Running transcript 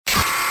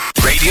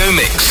radio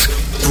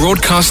mix,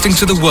 broadcasting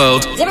to the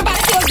world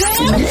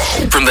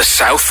from the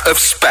south of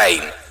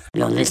Spain.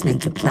 You're listening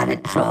to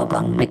Planet Prog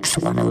on Mix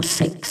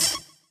 106.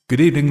 Good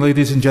evening,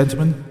 ladies and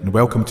gentlemen, and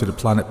welcome to the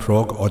Planet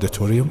Prog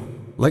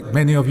Auditorium. Like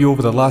many of you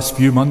over the last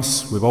few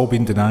months, we've all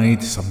been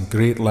denied some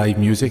great live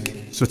music.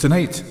 So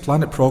tonight,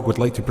 Planet Prog would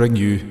like to bring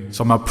you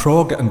some of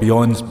Prog and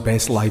Beyond's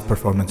best live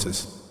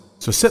performances.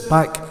 So sit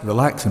back,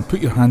 relax, and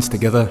put your hands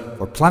together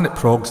for Planet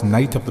Prog's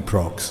Night of the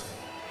Progs.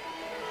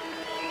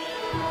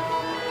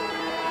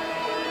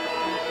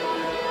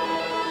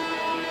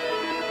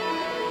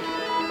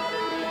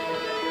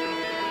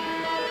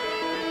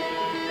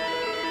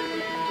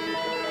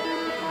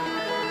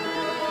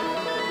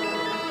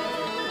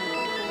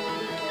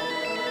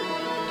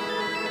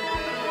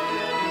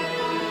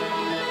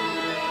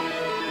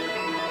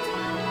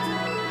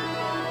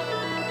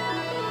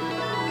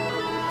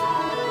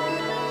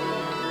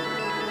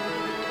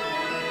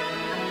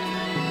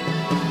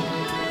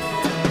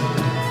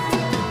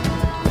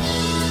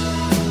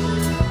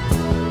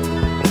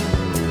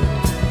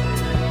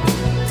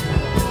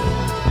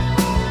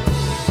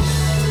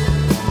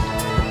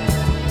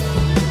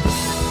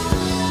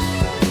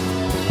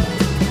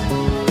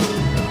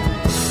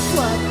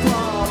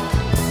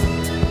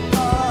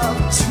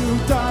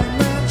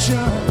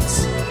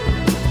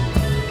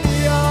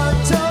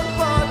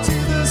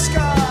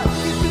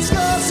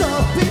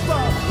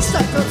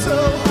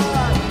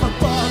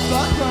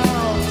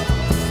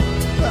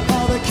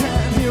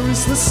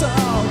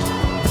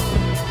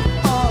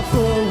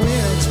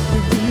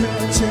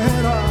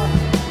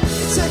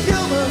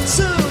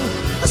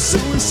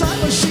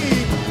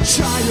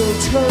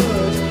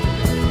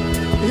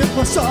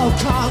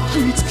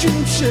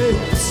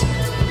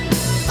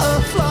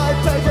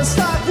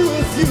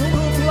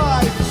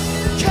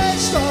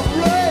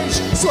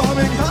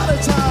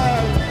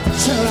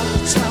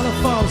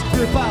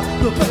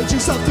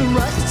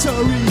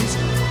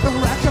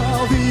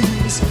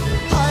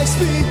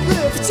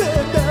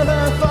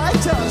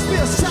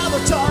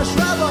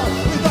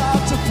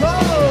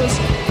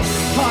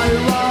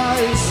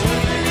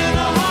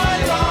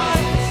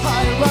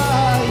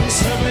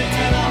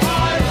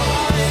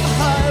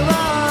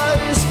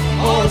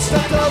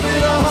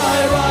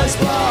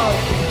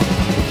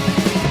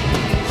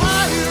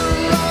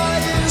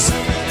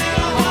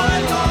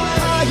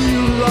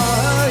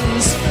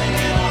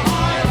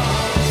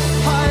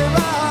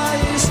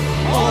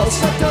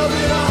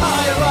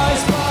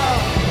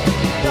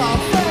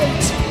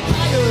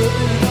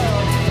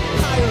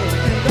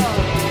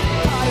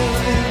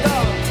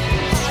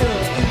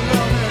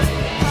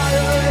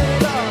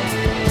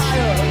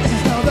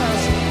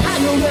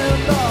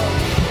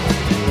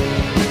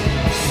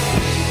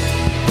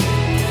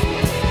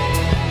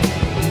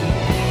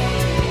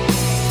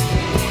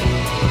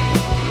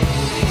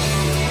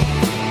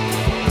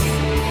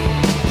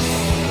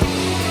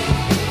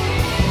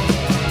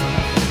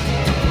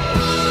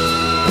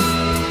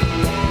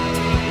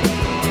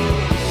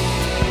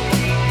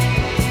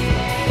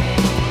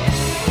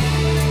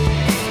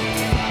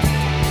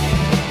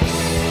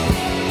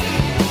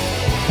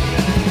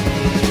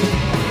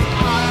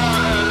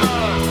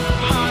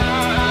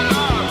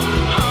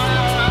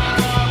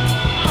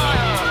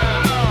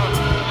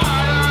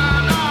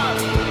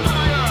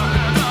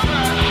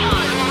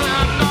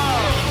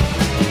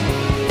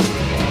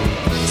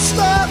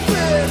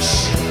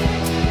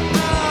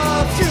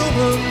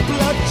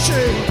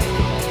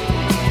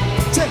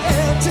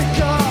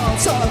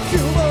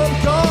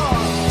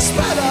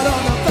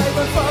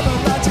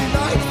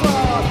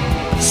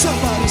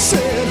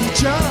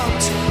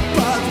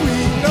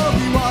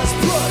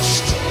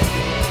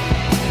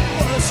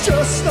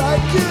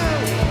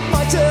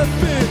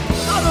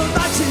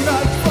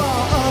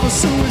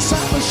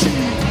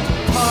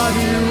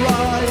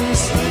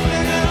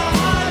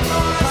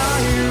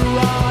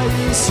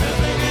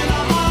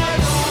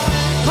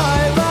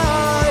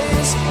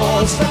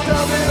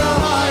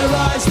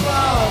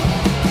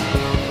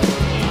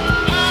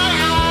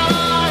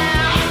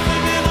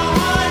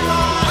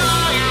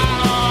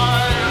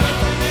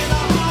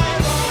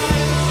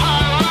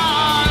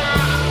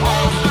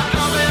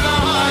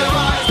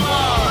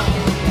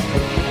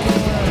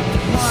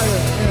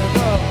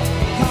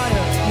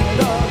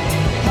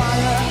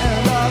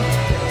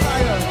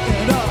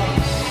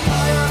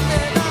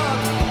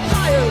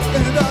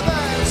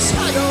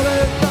 I don't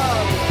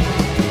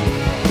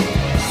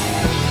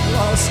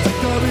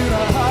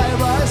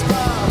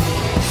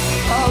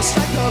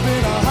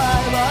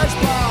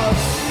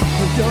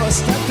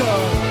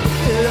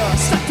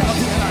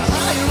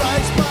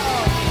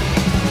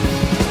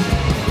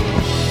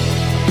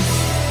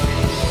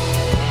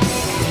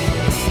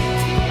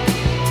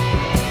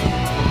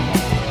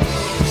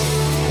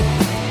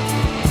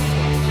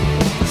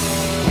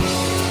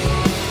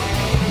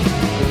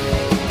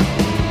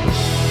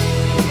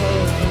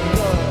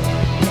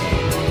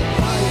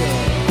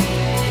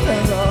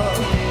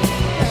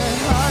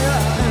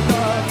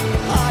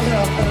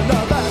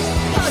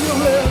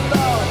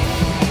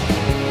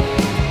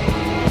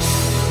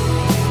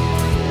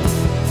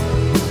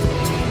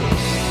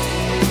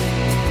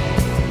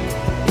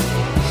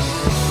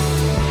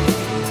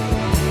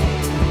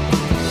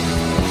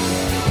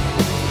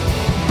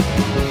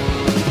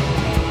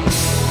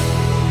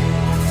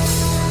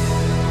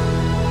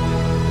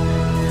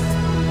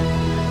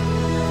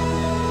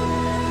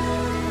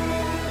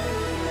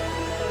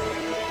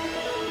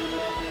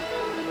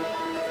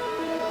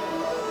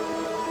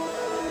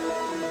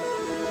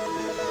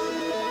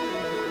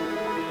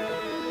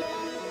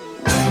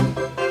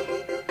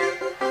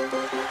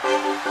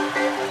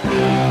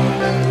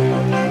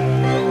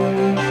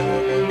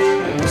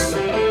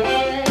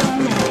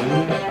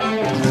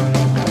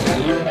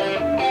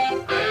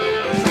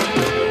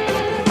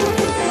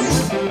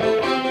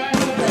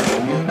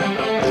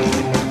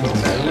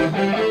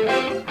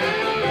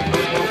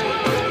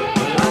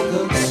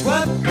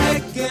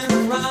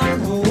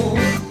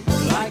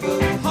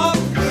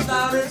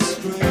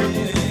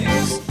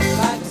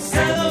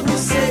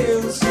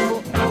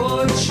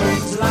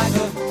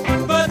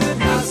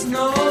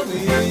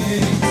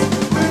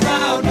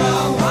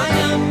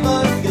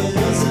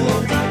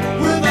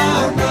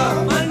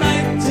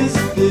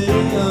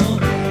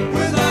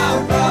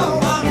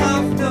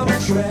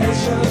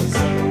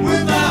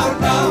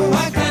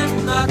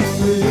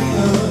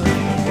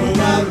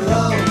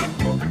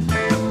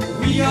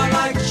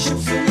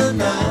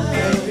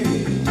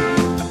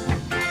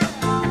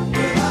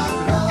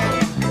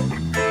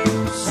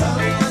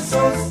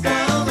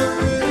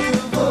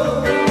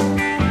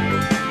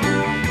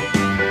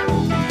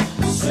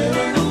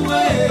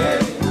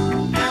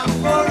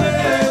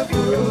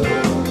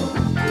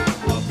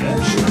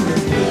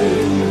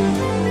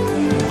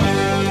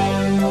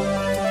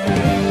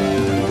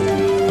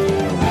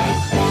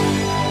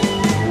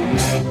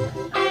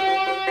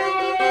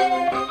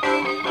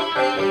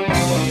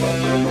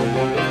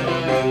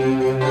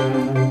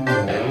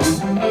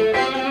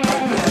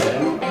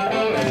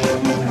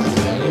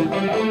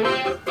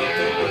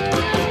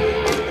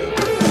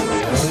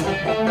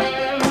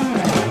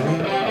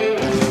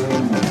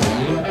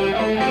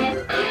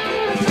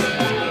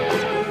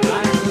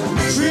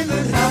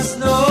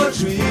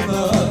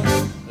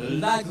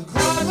like a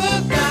cloud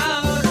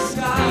without a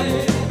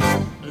sky,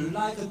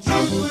 like a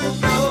truth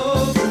with no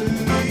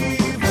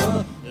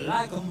believer,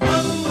 like a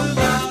mother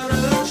without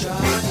a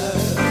child.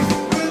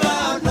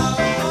 Without love,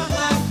 I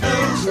have no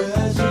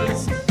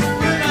treasures.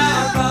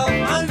 Without love,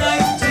 my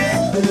life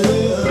is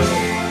bitter.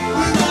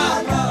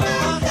 Without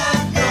love, I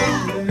have no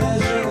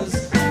pleasures.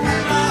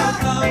 Without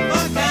love,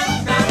 I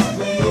cannot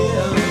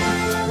live.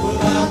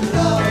 Without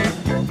love,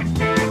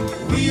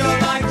 we are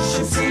like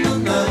ships in the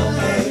night.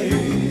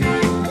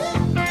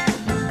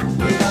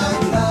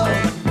 Without love,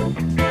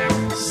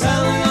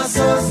 sailing our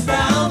souls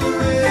down the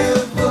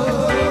river,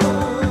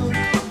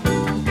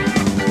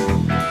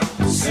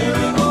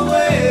 sailing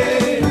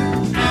away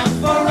and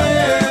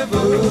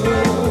forever.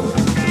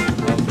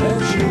 I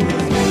bet you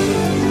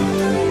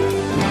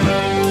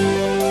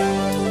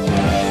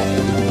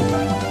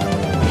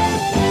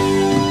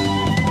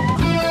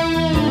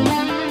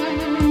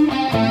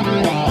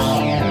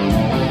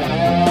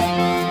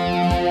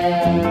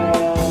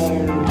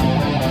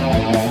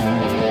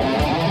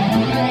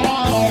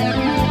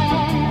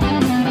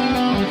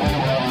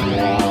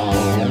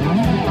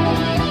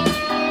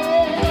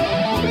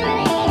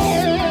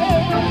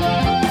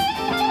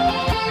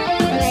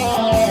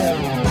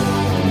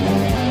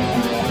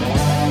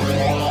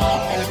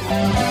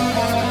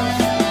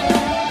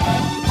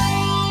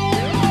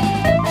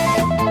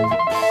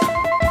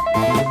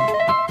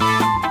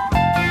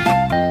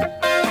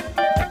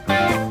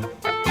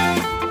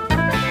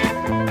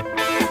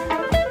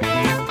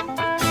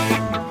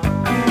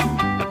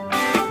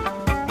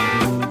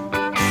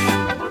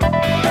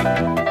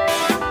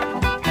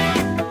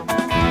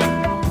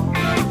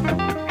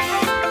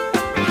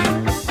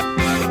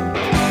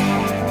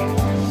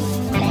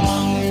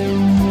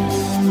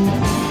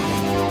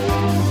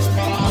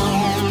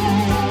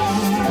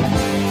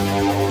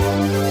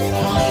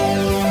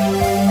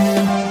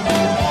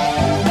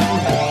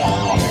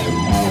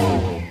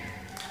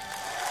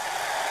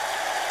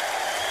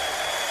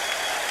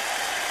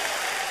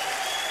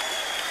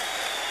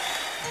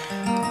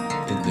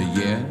in the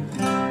year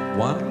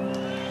one,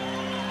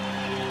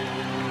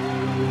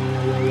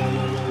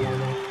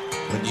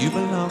 when you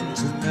belong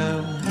to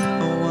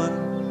no one,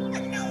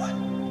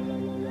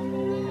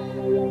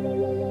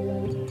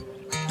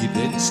 you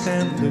didn't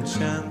stand a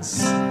chance,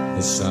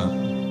 the sun.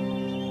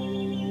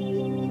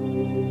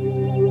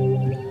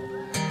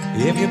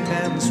 If your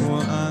plans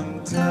were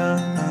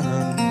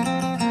undone,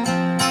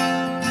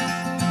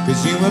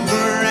 'cause you were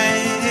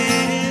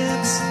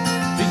bred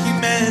to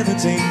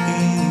humanity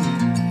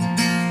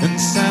and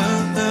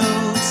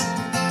sounds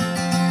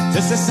to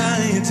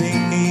society.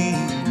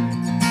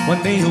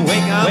 One day you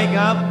wake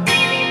up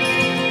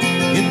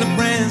in the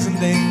present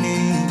day.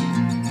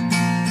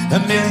 A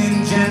million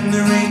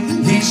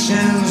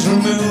generations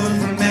removed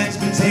from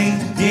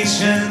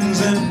expectations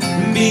of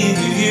being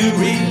who you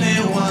really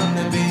want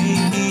to be.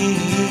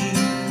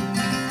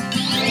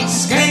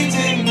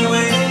 Skating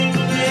away,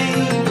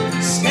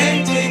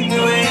 skating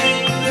away,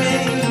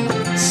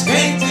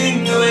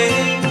 skating away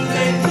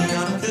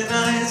on the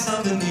nights of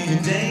the new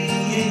day.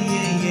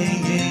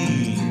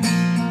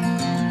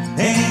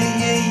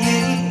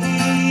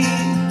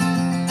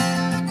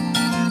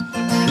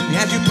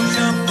 As you push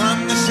up from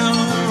the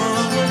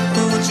shore,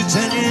 won't you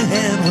turn your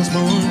head once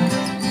more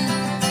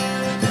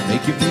and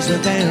make your peace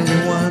with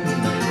everyone?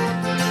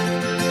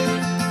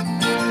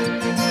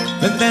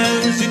 And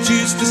those who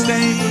choose to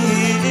stay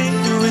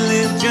will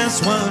live just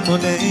one more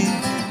day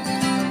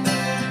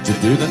to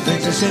do the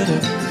things I should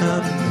have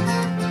done.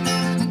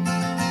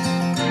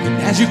 And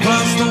as you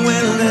cross the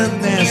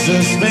wilderness,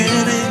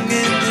 spinning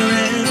in your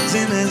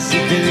emptiness,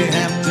 you didn't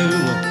have to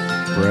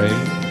pray,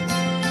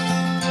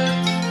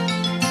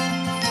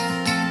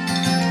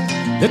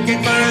 looking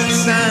for a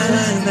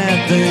sign that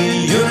the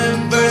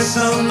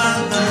universal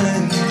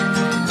mind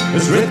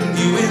has written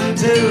you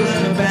into a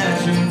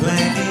passion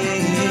play.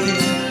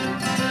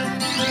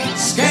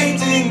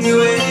 Skating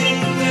away,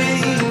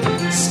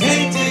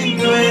 skating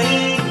away,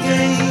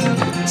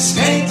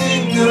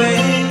 skating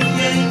away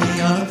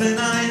on the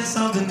nights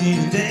of the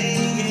new day.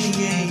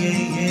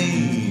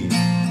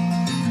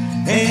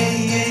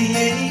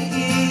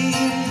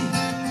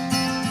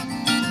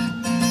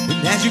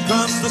 And as you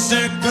cross the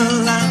circle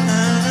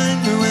line,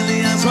 when the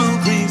asphalt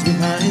creaks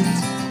behind,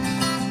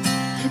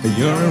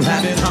 you're a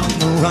rabbit on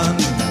the run.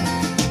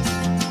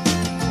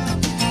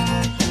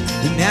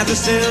 And as the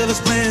silver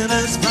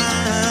splinters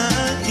fly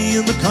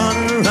in the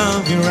corner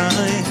of your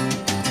eye,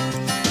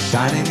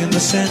 shining in the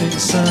setting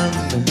sun.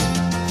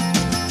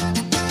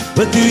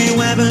 But do you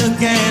ever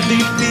get the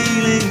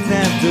feeling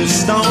that the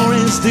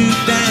story's too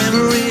damn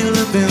real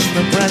up in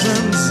the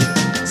present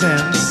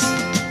tense?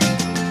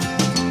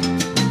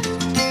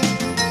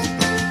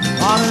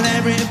 All that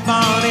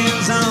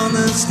everybody's on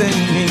the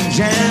stage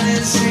and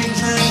it seems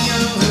like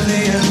you're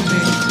the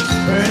only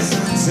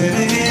person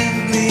sitting in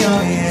the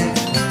audience.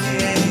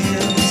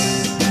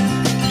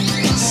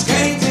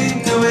 Skating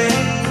away,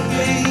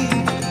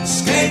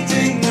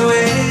 skating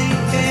away,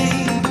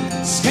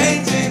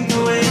 skating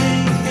away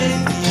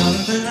on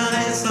the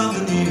nights of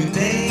the new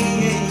day.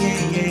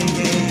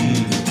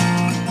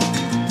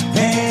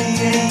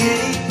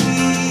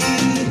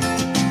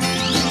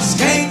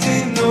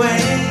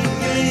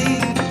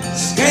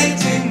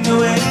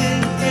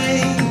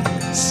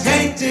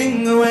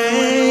 drifting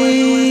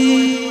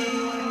away.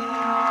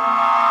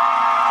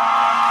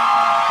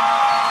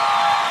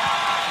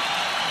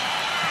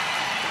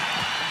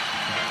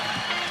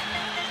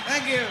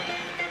 Thank you.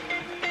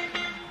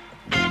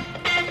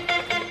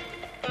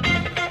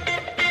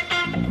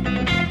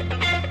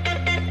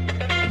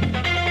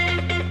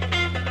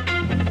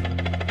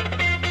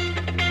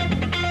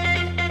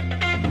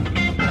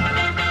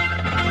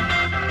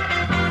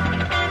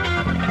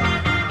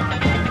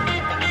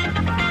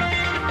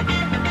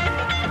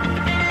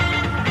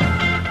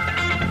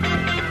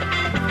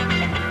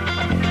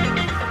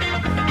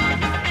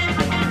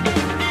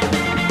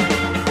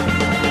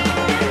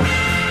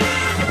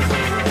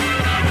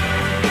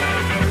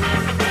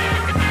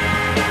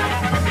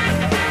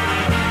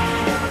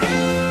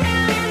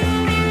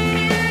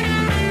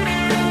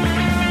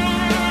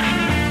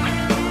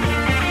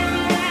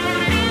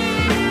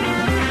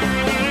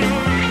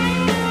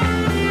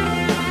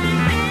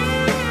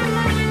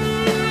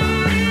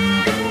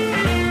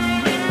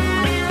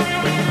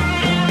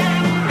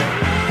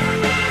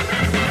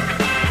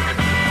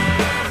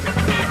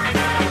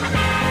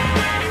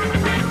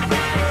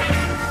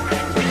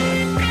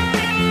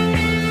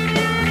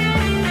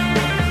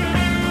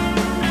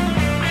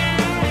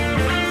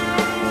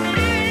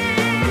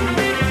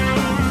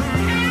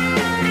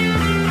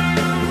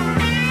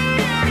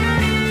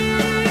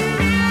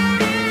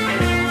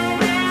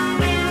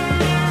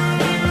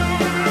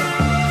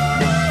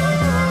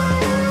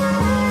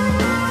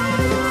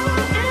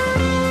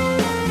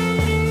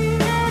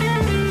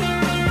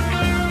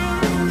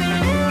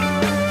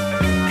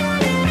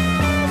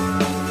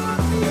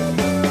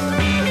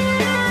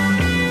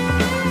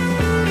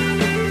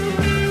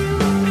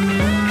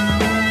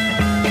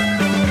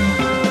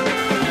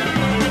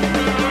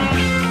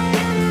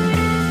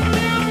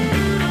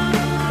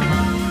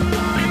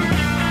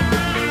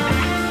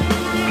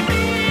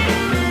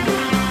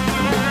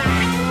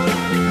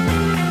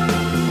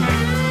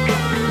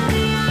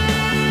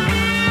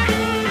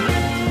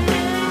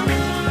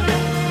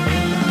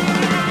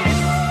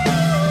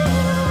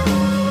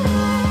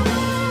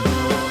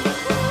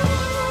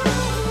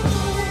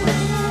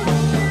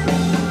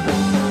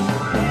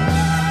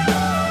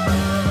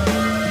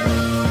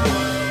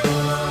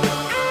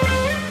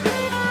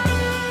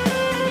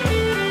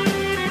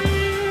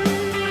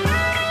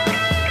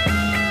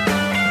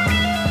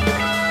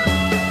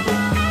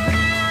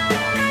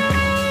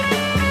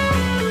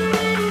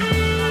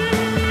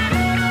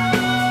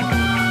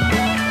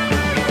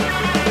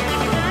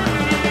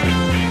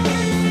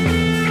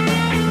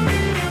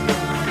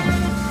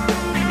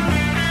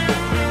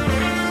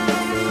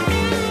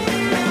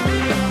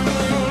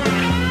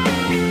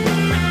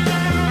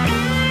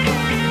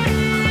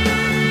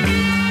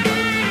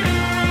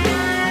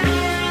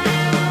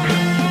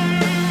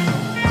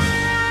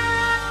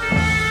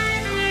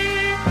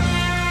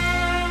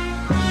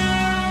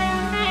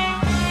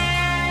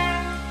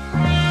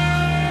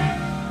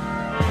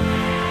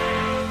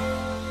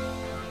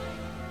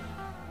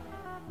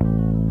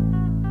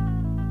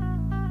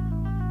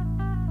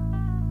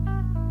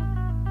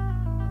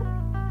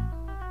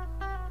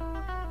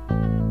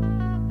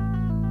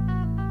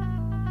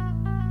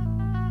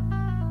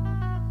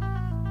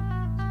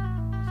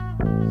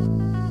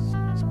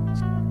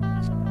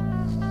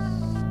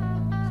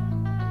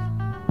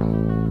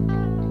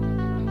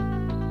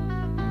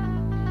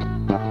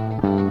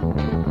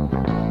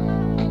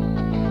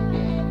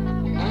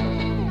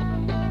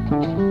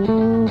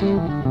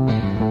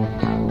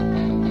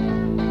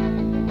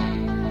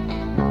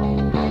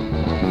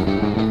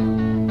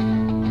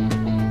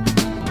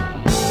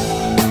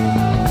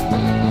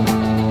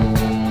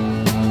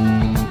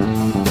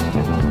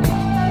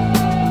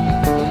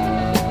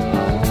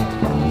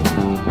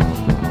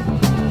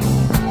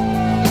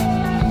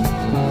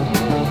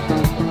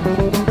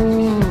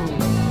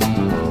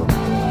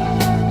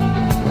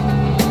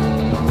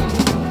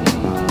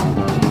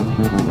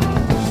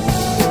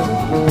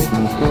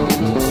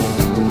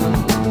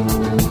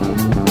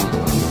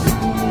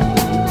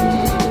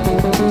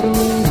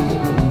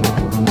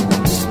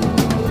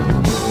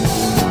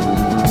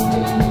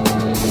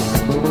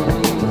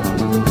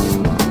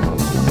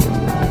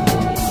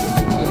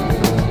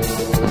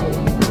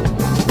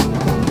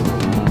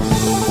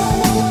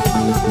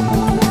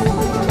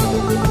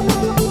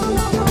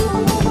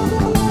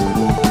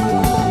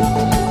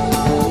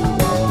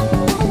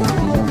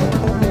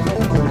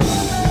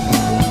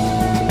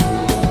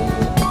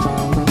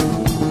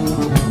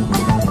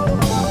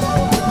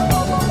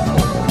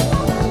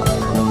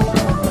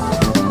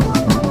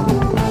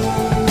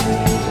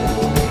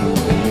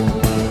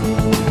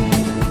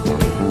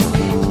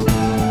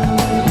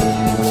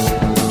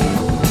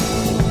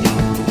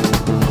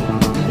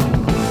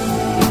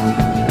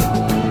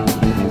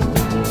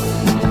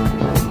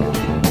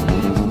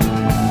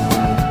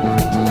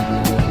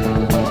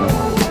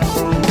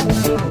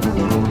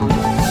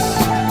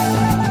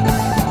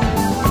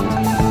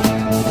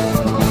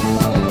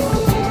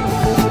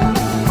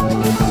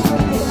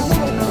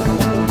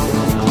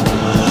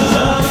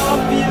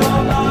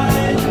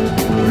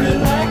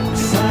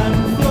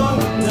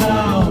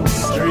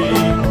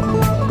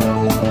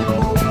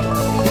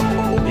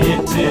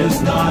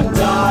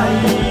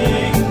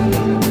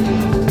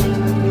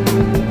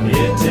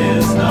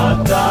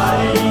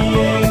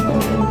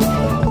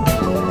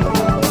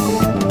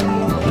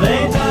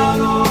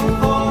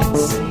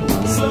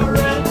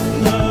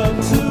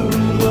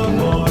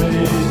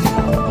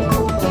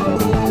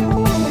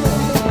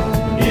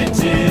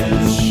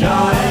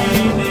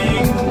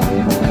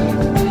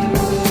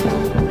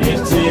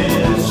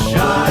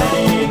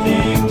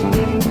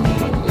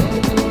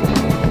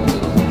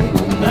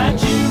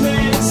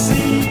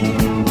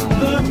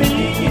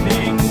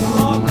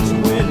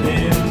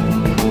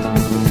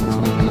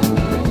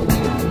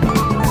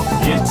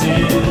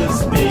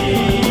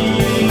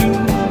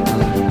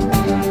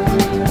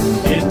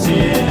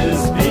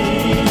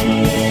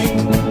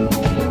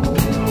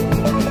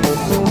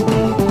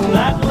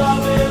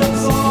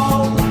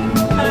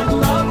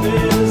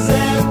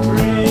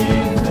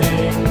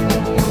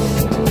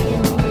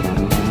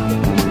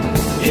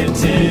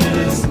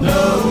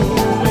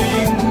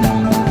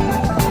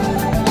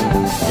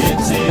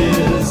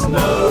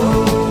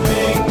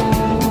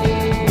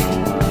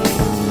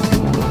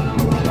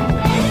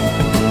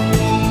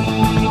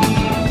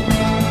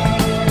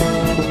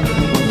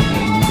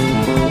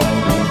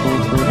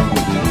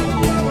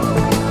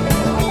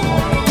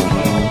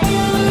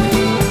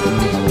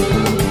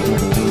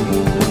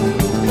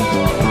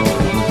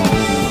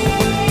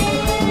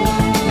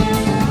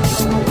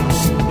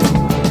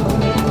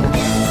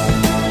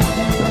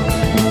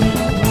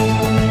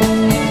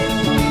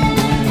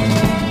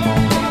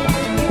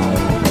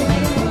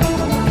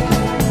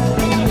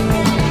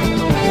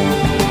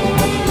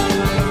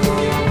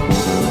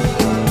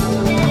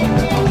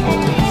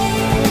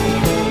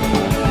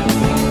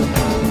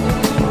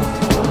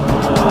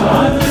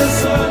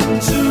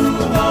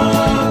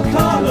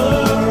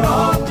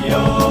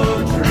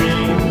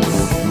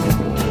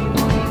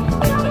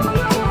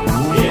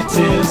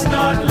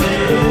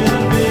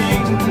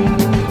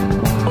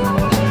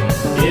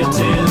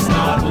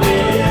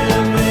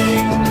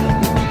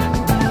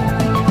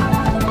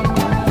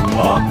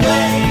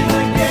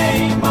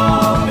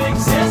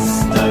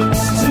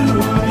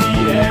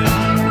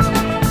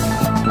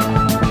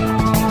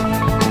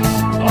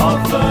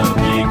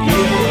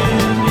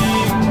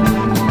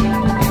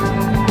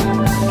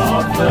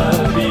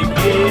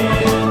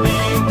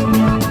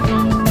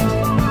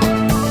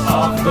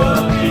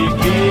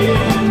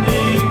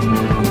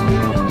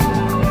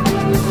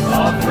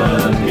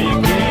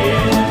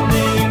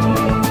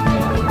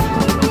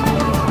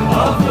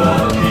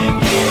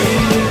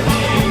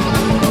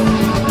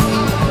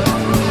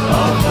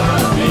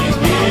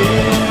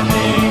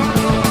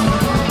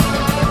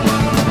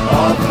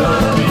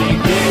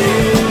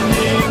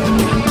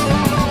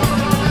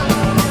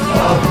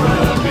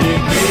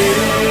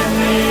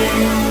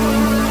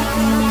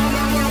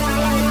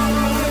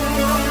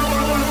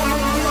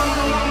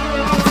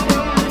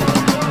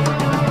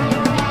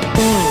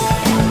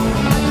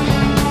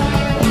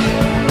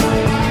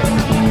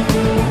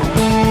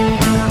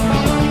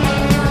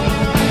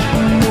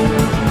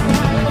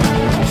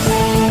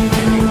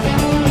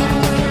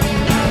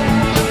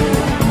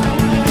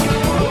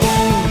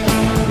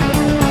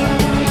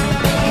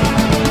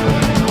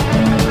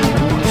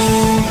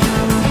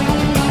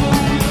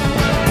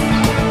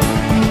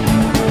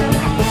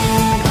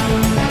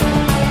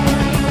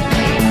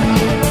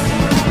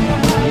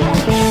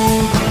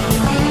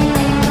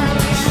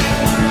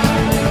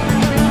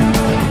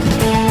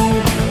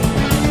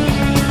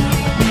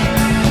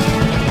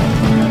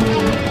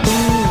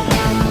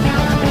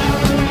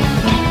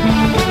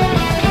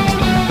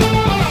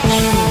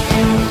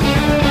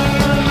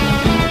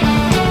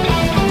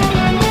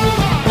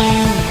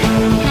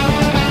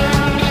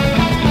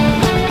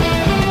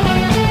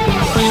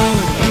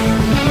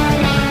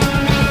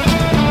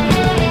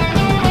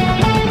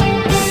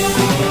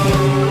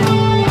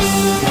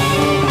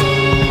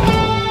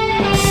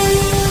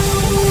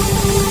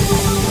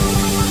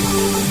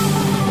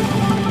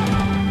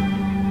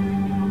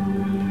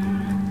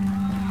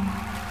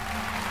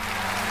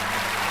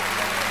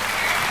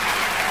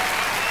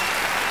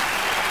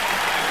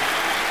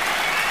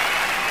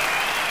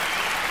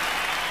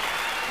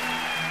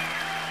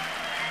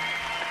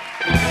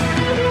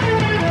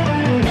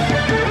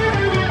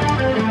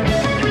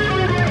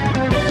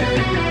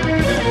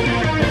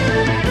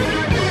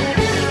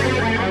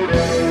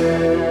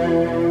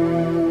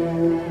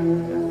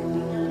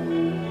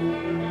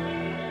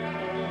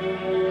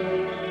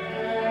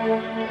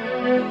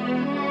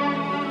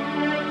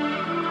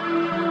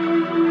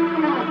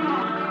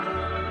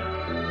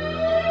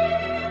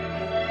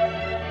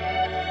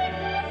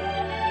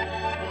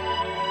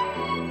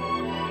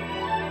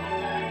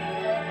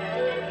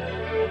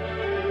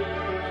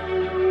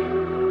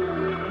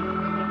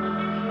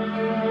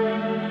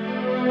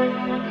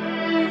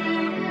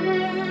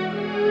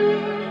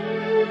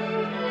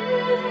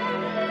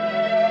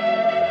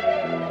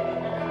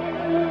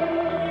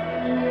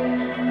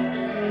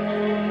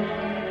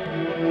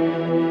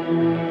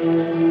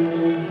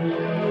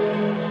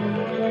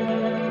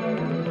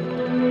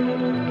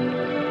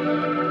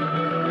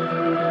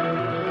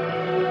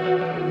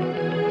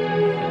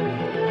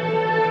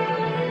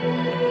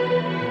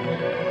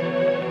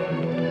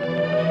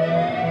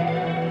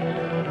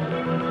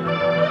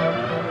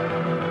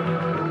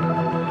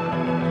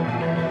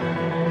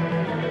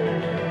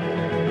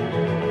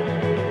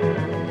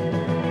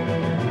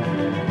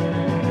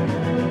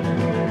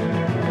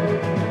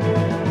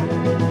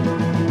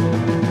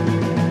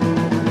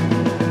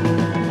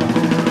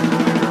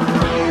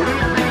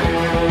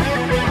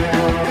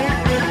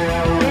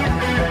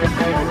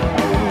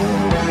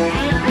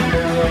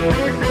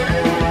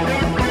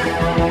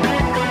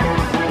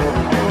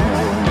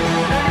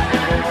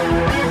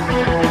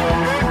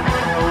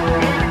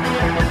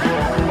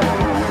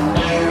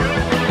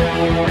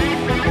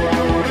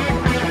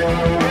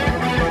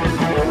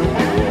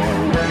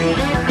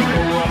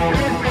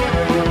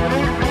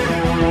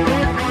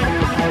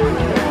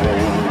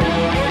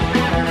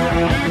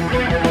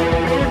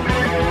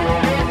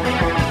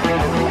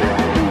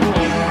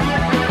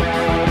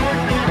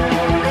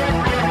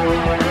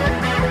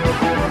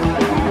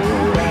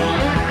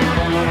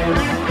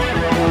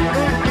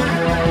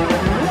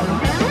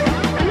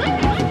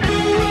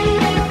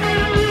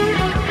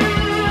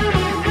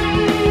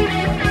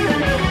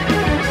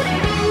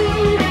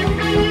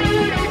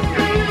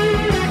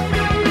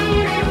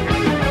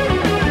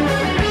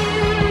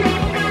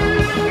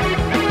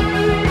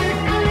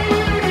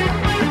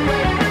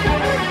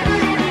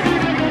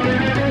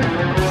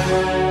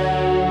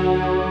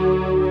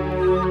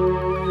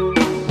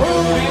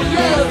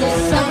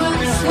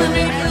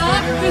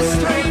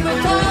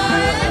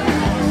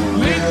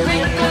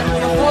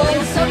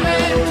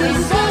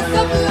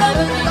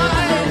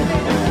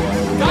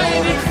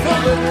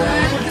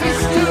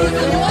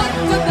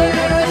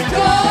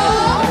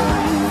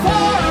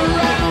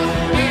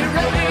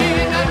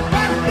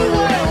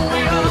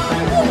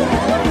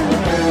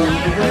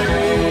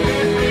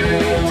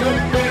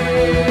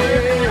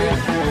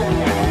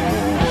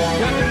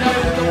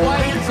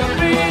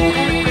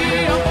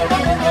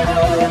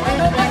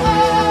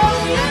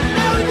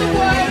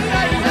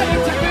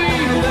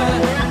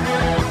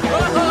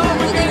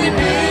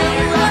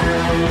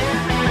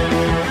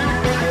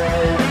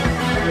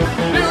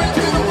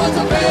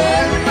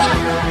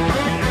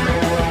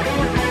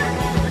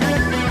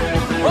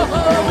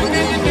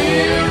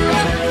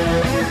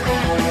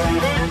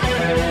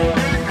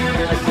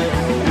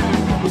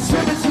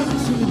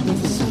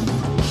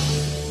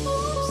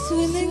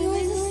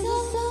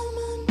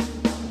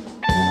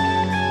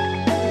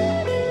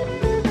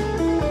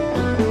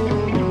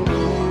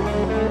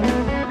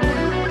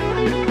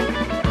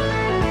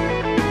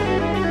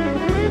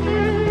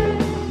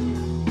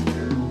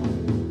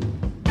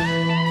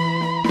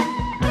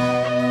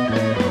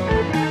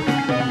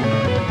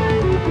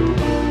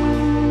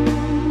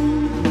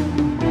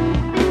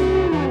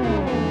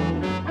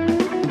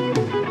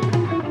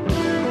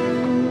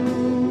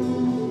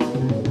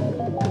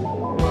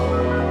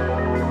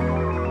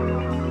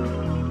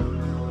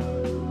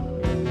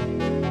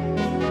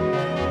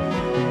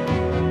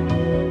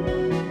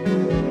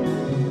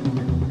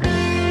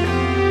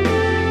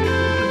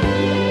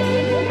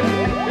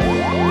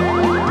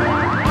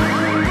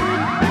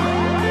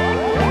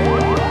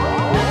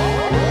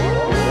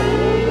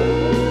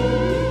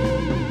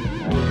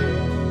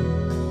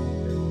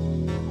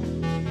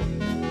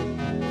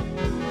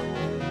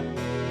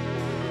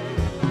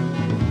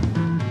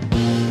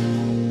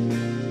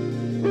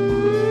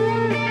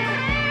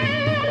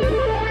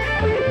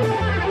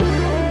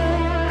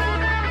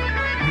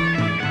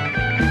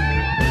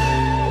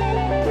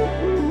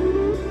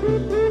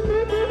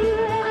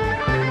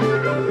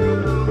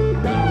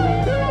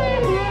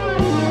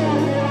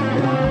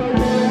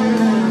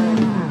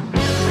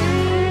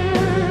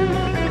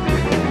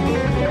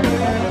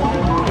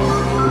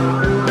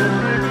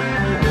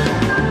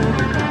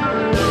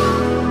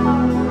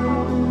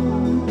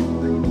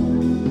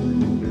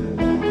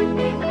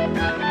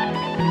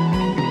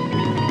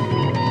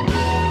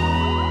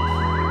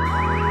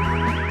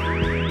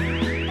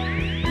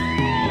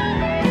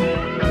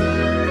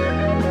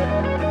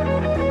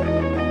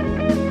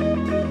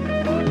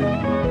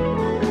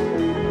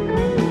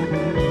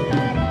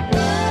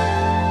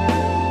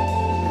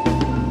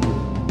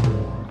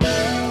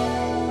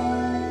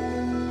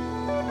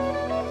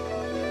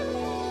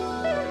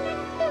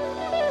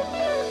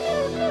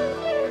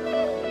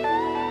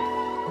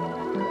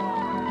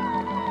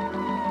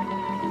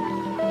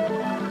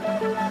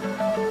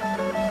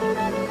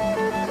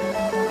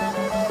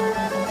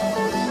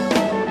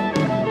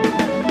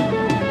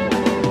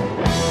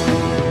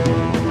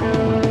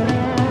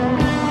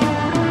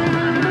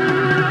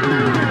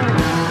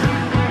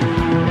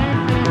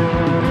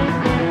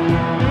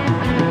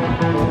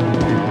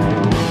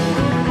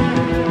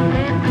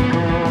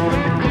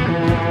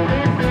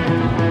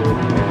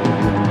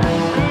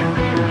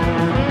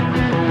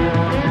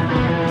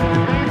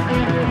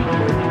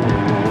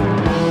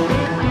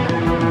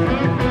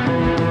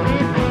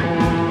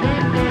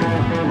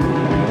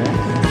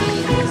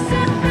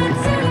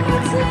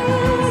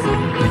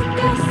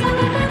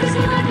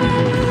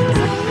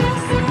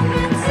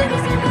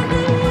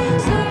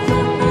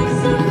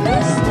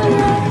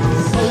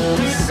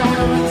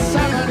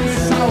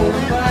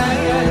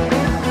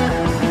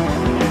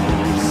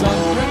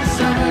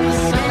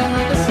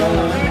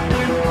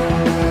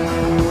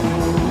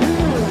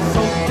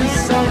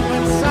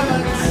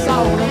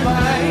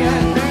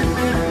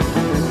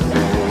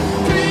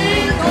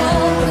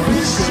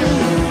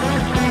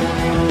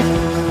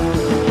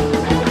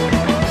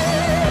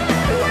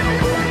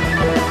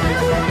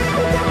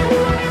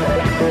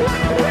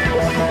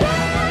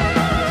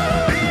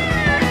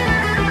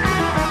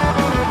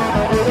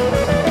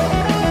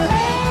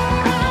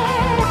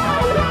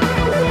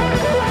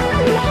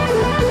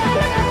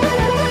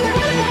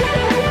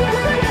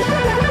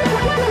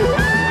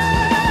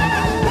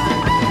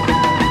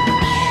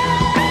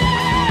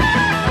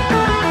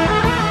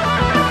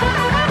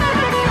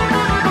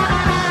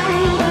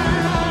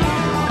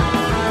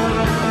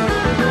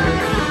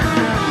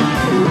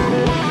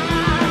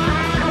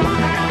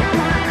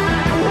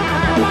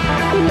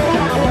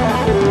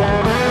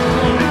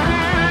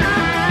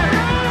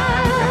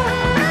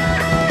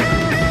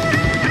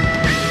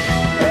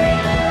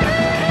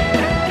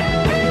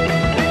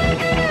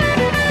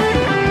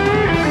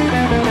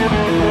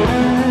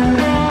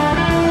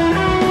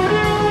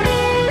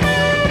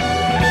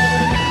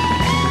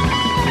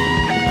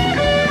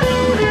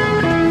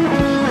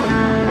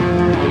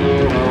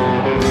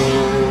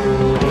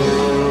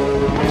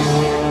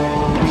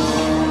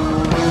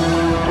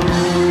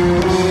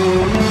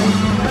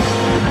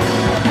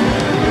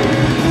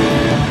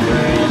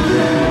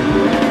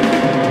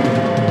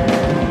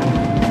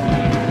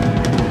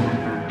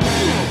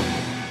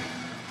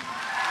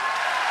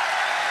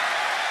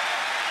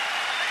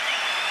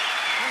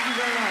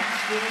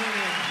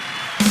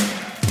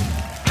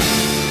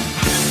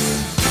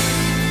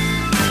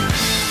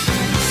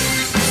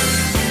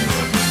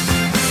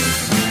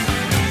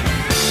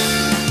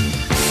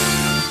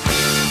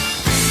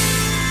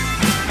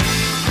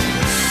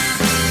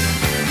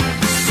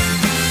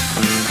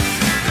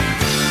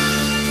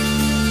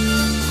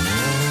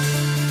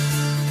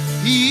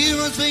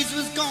 His face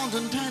was gaunt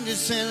and tanned, his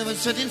sail was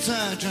set in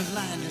search of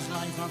land. His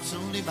life not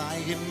solely by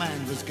him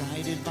man was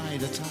guided by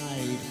the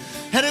tide.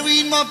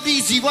 Heroine mobbed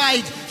easy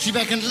white, she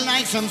beckoned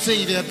like some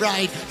savior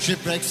bride.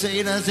 Shipwrecked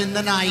sailors in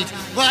the night,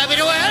 why would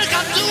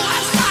welcome to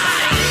our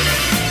side?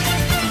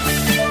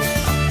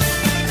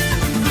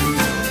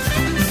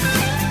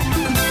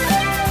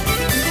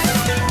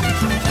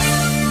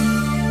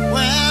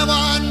 Where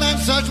one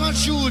man's search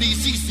must surely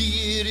cease,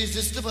 the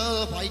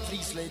irresistible white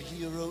fleece-led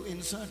hero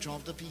in search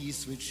of the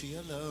peace which she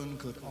alone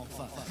could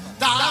offer.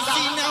 Thus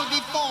he knelt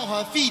before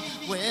her feet,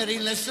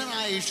 wearing less than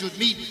I should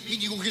meet. He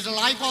knew his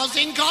life was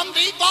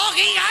incomplete, for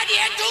he had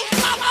yet to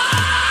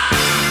suffer.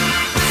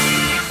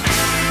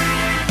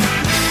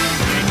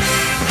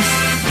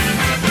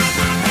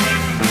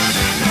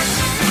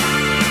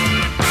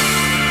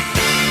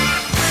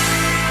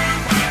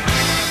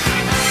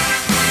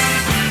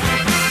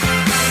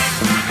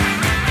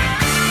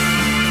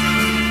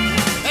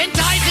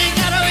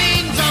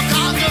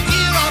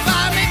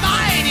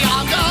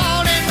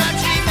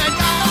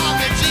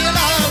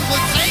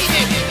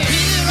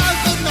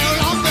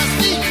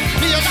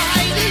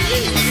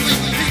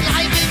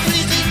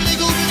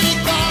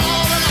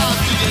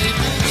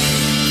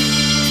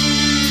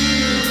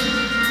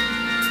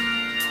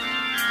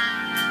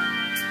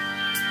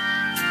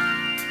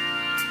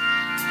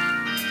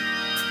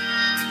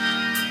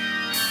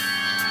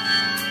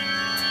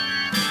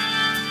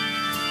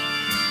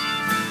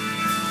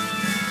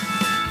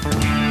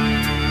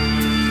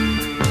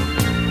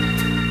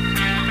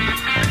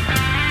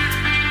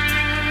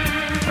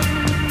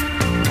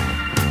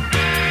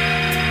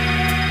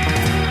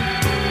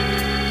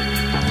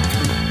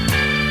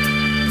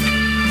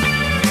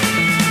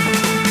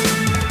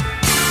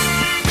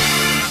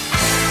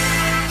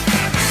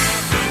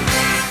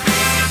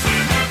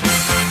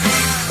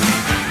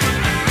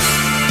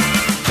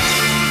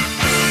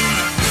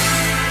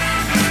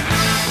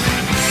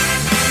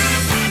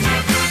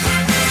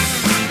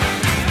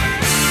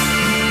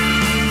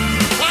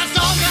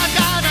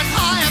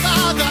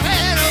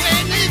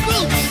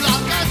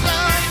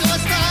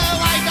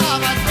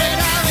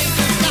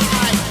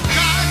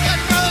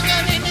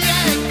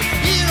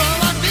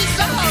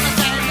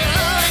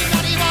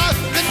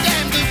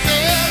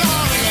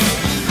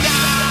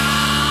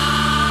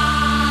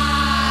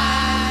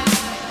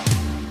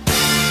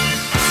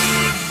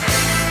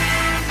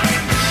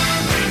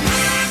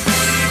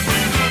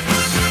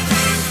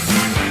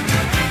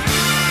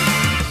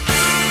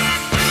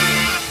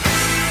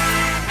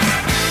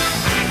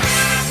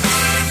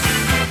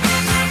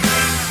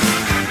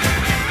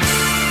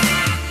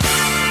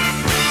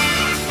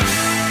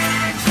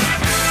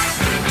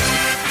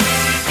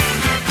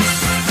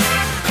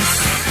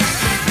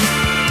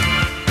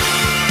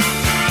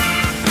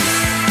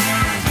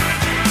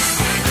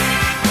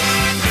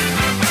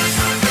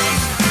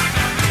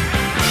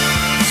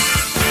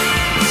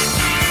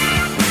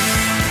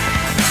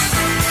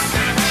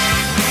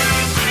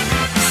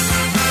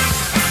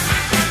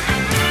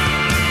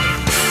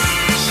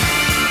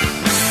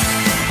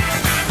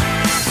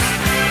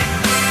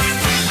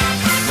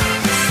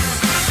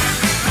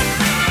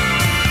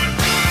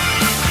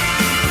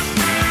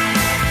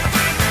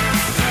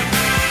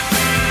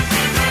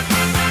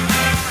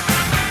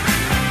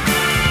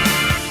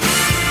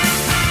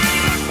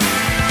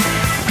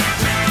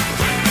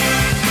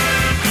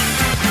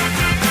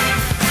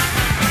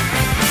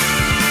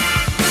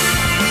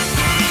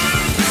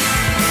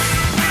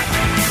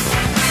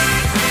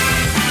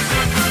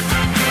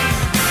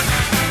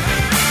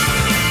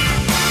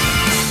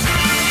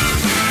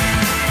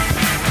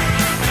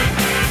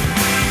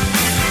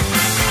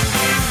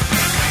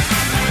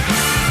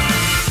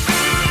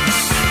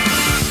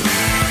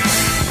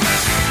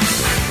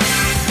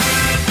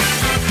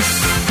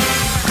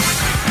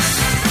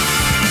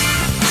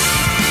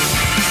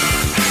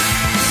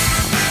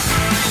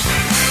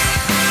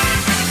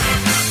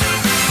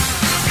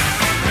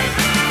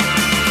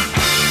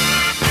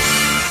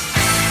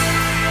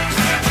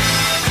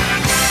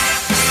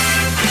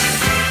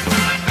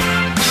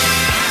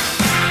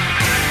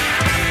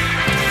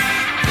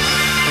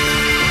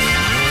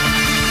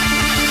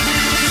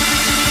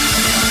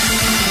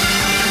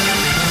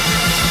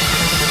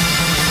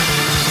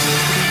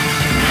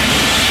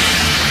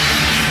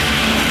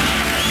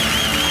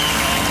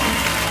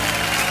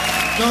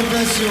 God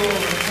bless you all.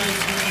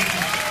 Thanks very much.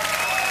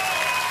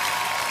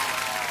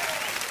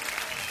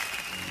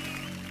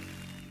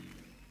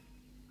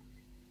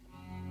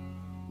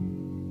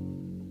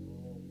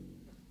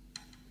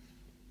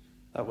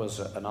 That was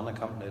an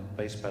unaccompanied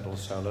bass pedal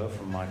solo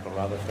from Michael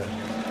Rutherford.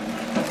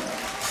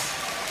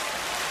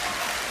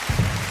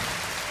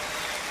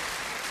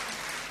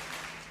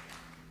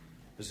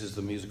 This is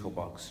the musical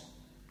box.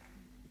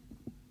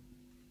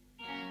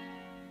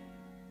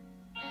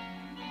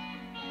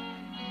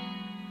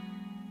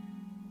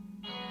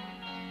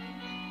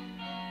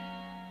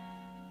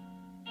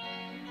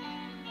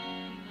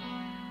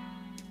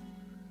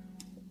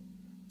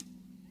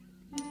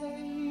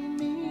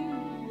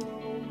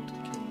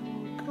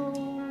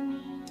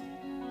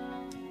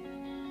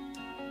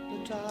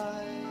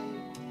 Tide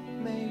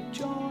may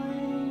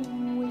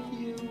join with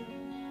you.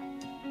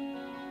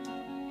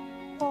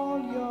 All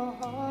your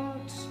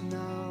hearts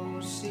now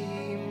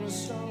seem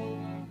so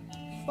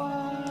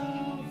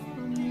far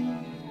from me.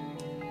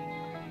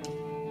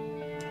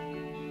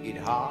 It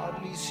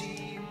hardly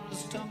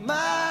seems to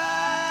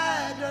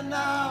matter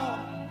now.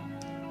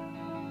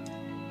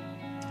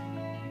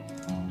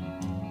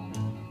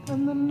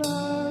 And the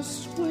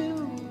nurse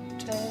will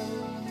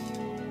tell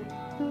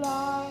you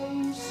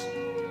lies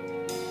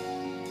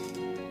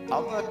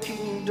of a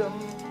kingdom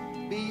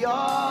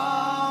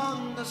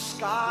beyond the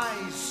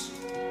skies.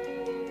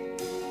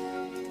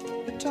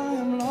 But I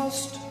am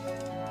lost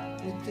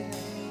within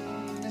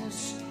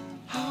this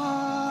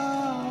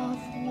half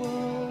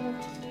world.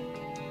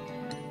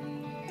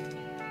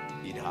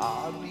 It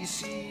hardly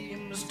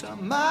seems to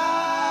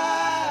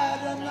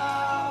matter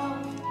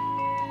now.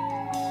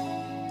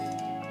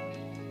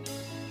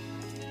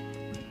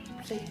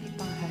 Play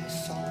my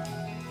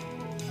song.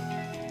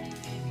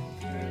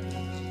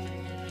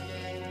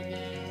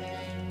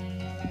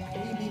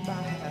 Play me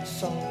my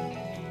song.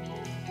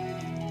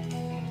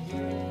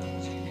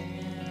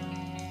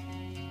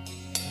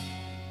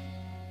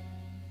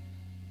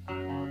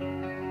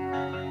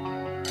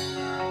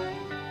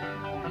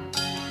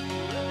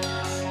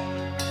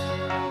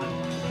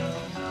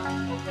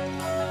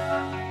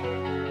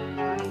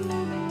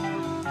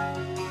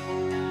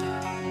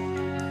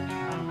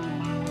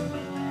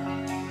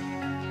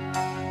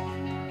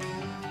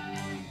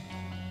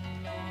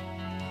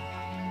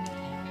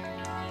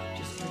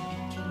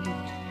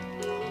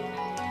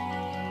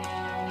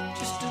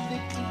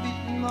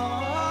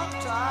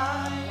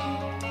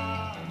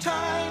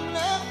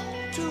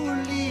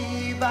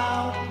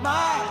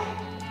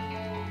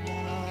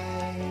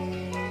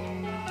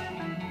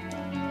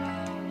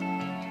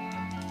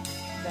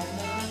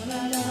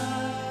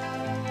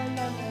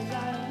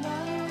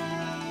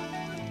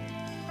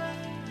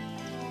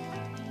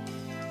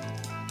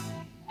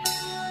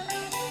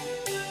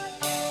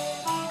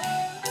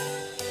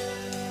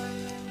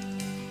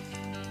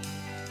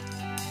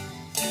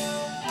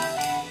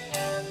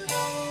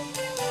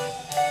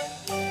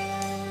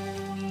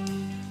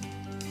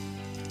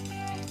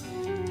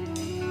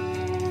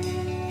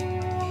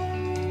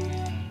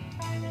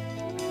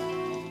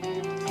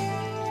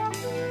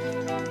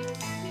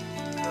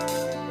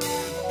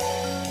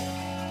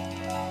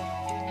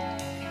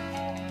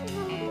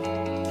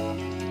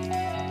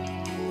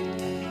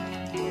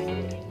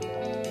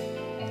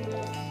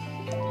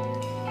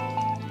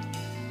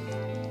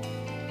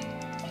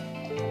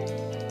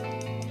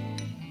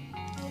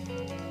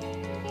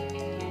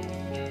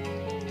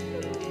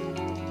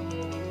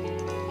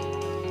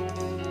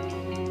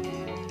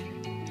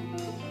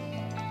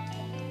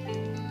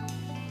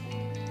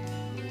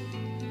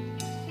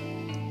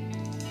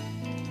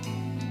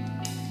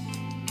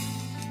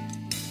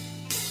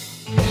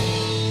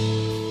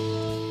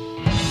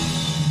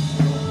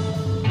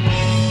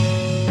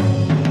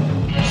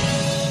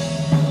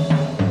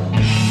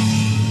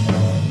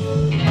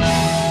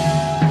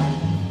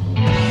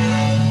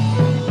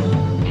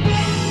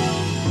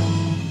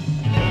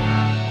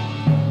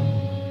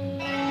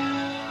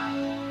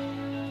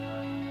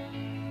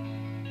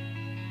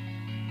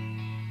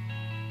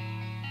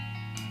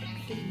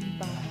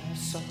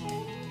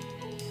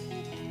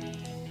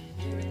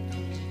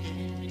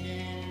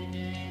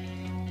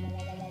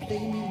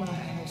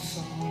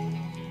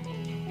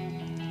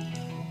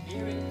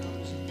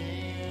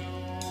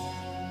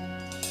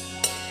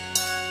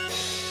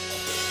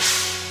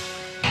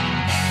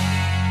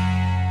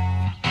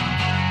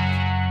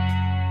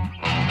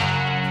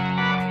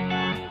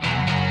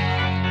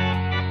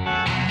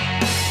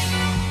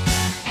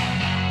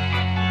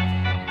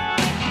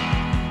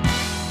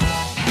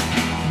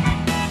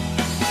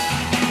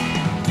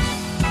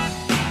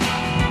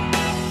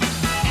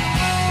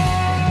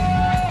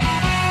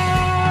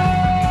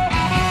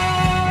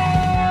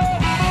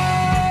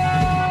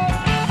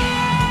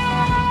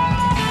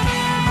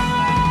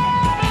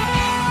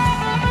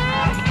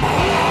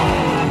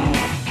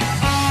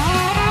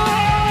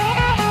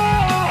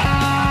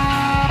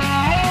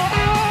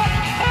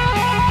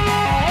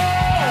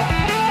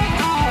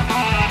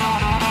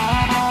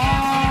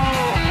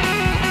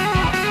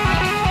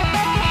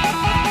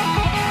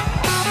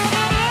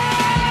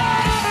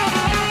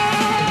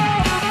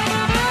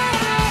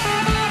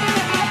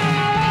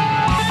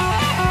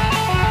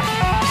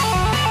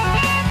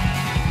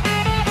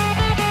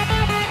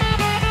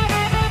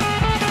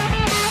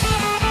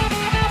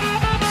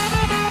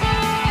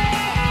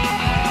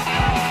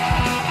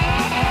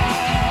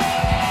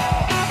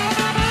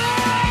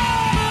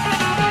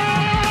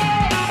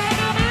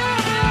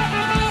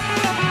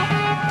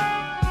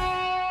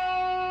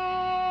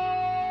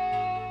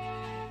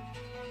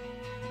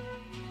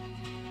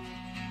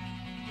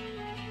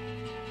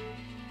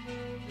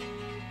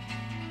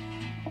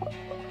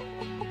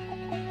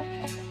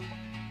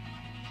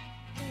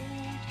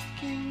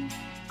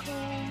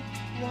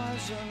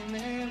 a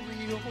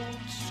merry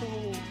old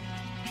soul,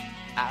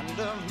 and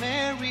a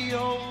merry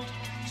old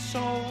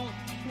soul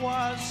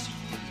was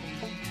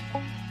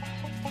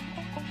he.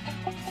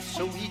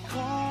 So he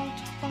called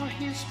for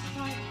his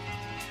pipe,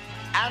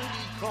 and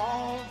he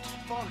called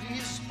for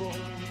his bow,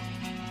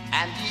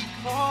 and he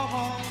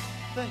called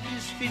for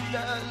his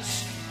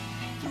fiddlers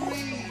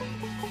three.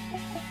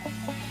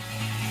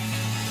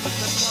 But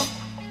the clock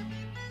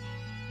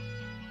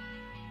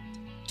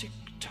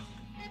tick-tock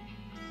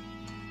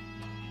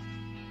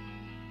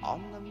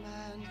on the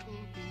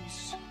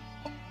mantelpiece,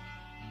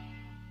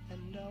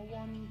 and I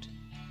want,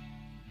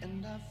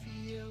 and I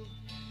feel,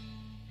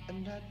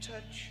 and I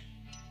touch,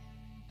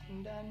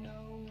 and I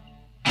know.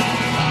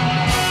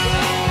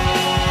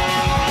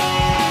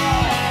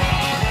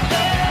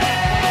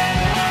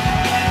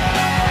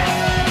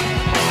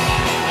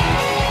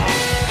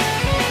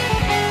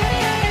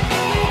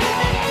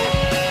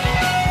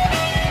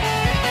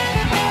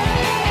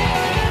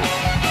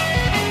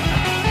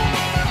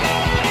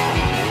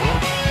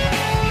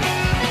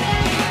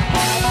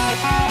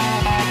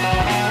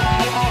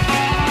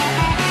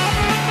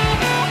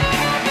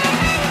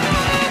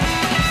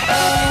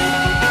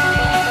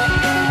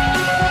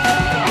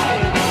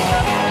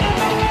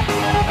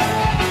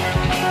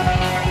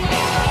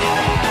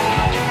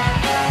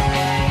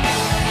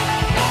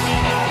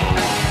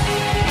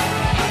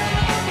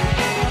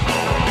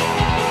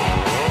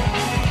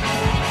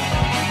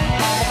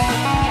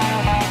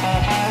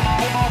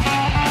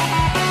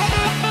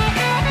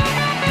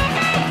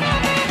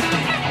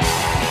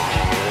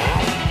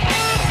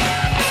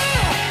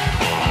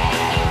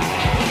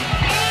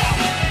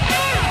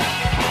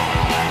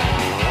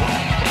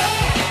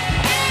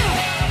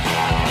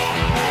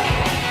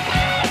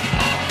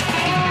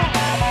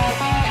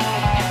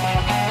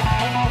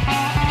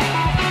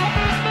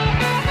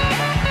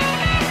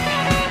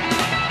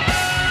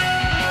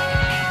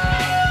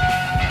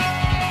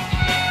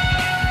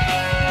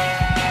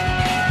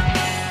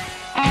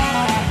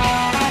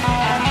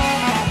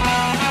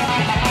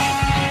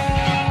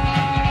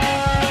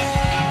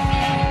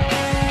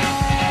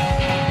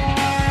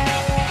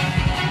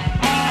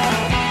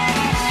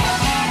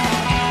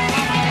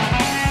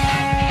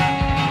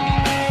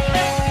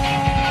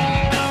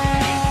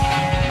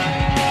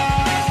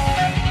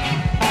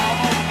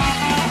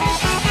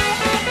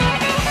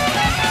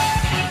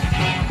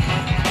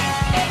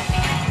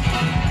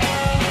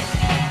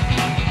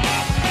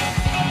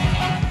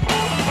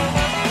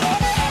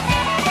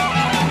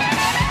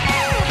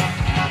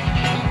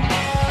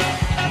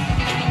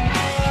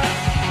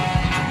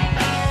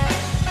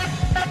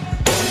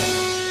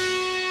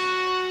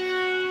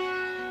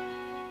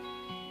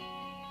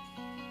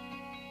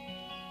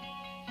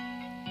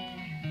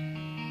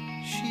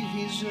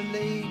 She's a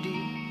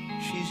lady,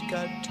 she's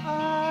got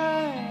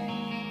time.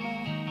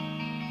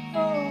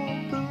 Oh,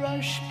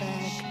 brush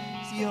back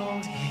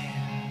your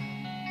hair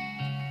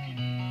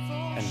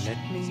and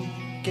let me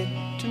get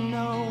to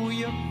know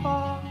your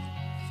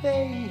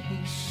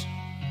face.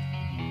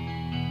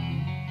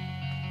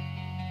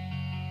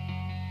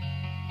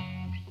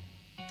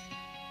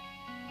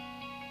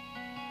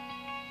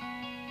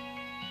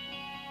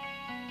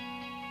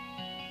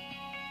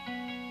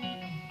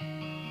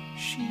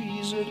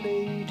 She's a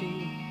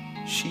lady,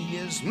 she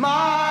is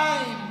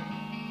mine.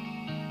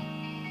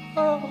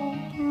 Oh,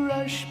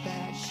 brush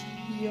back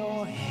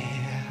your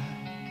hair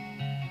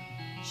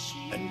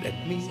and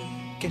let me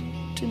get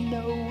to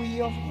know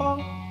your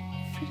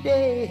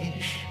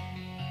flesh.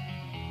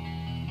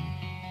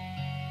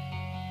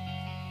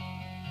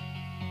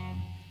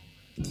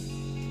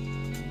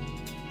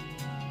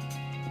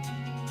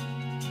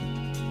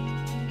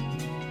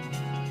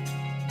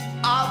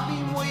 I've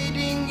been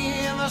waiting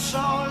here so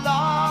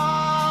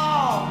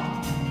long,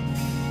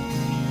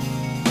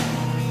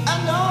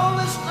 and all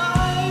this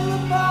time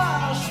will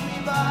pass me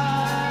by.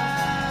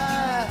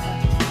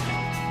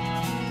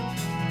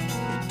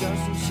 It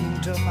doesn't seem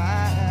to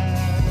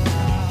matter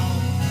now.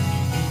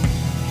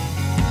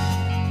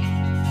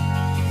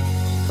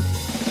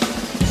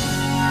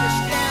 You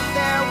stand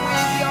there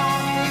with your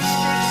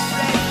mixed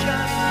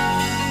expression,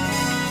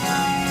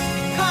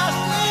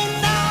 casting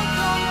down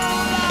on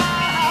all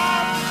I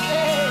have to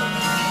say.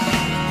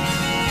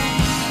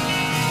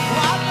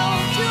 Why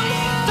don't you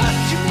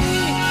touch me?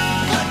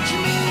 Touch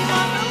me,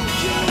 why don't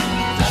you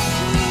touch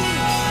me?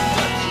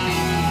 Touch me,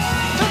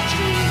 touch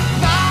me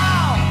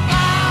now,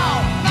 now,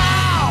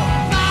 now,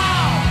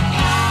 now,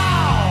 now.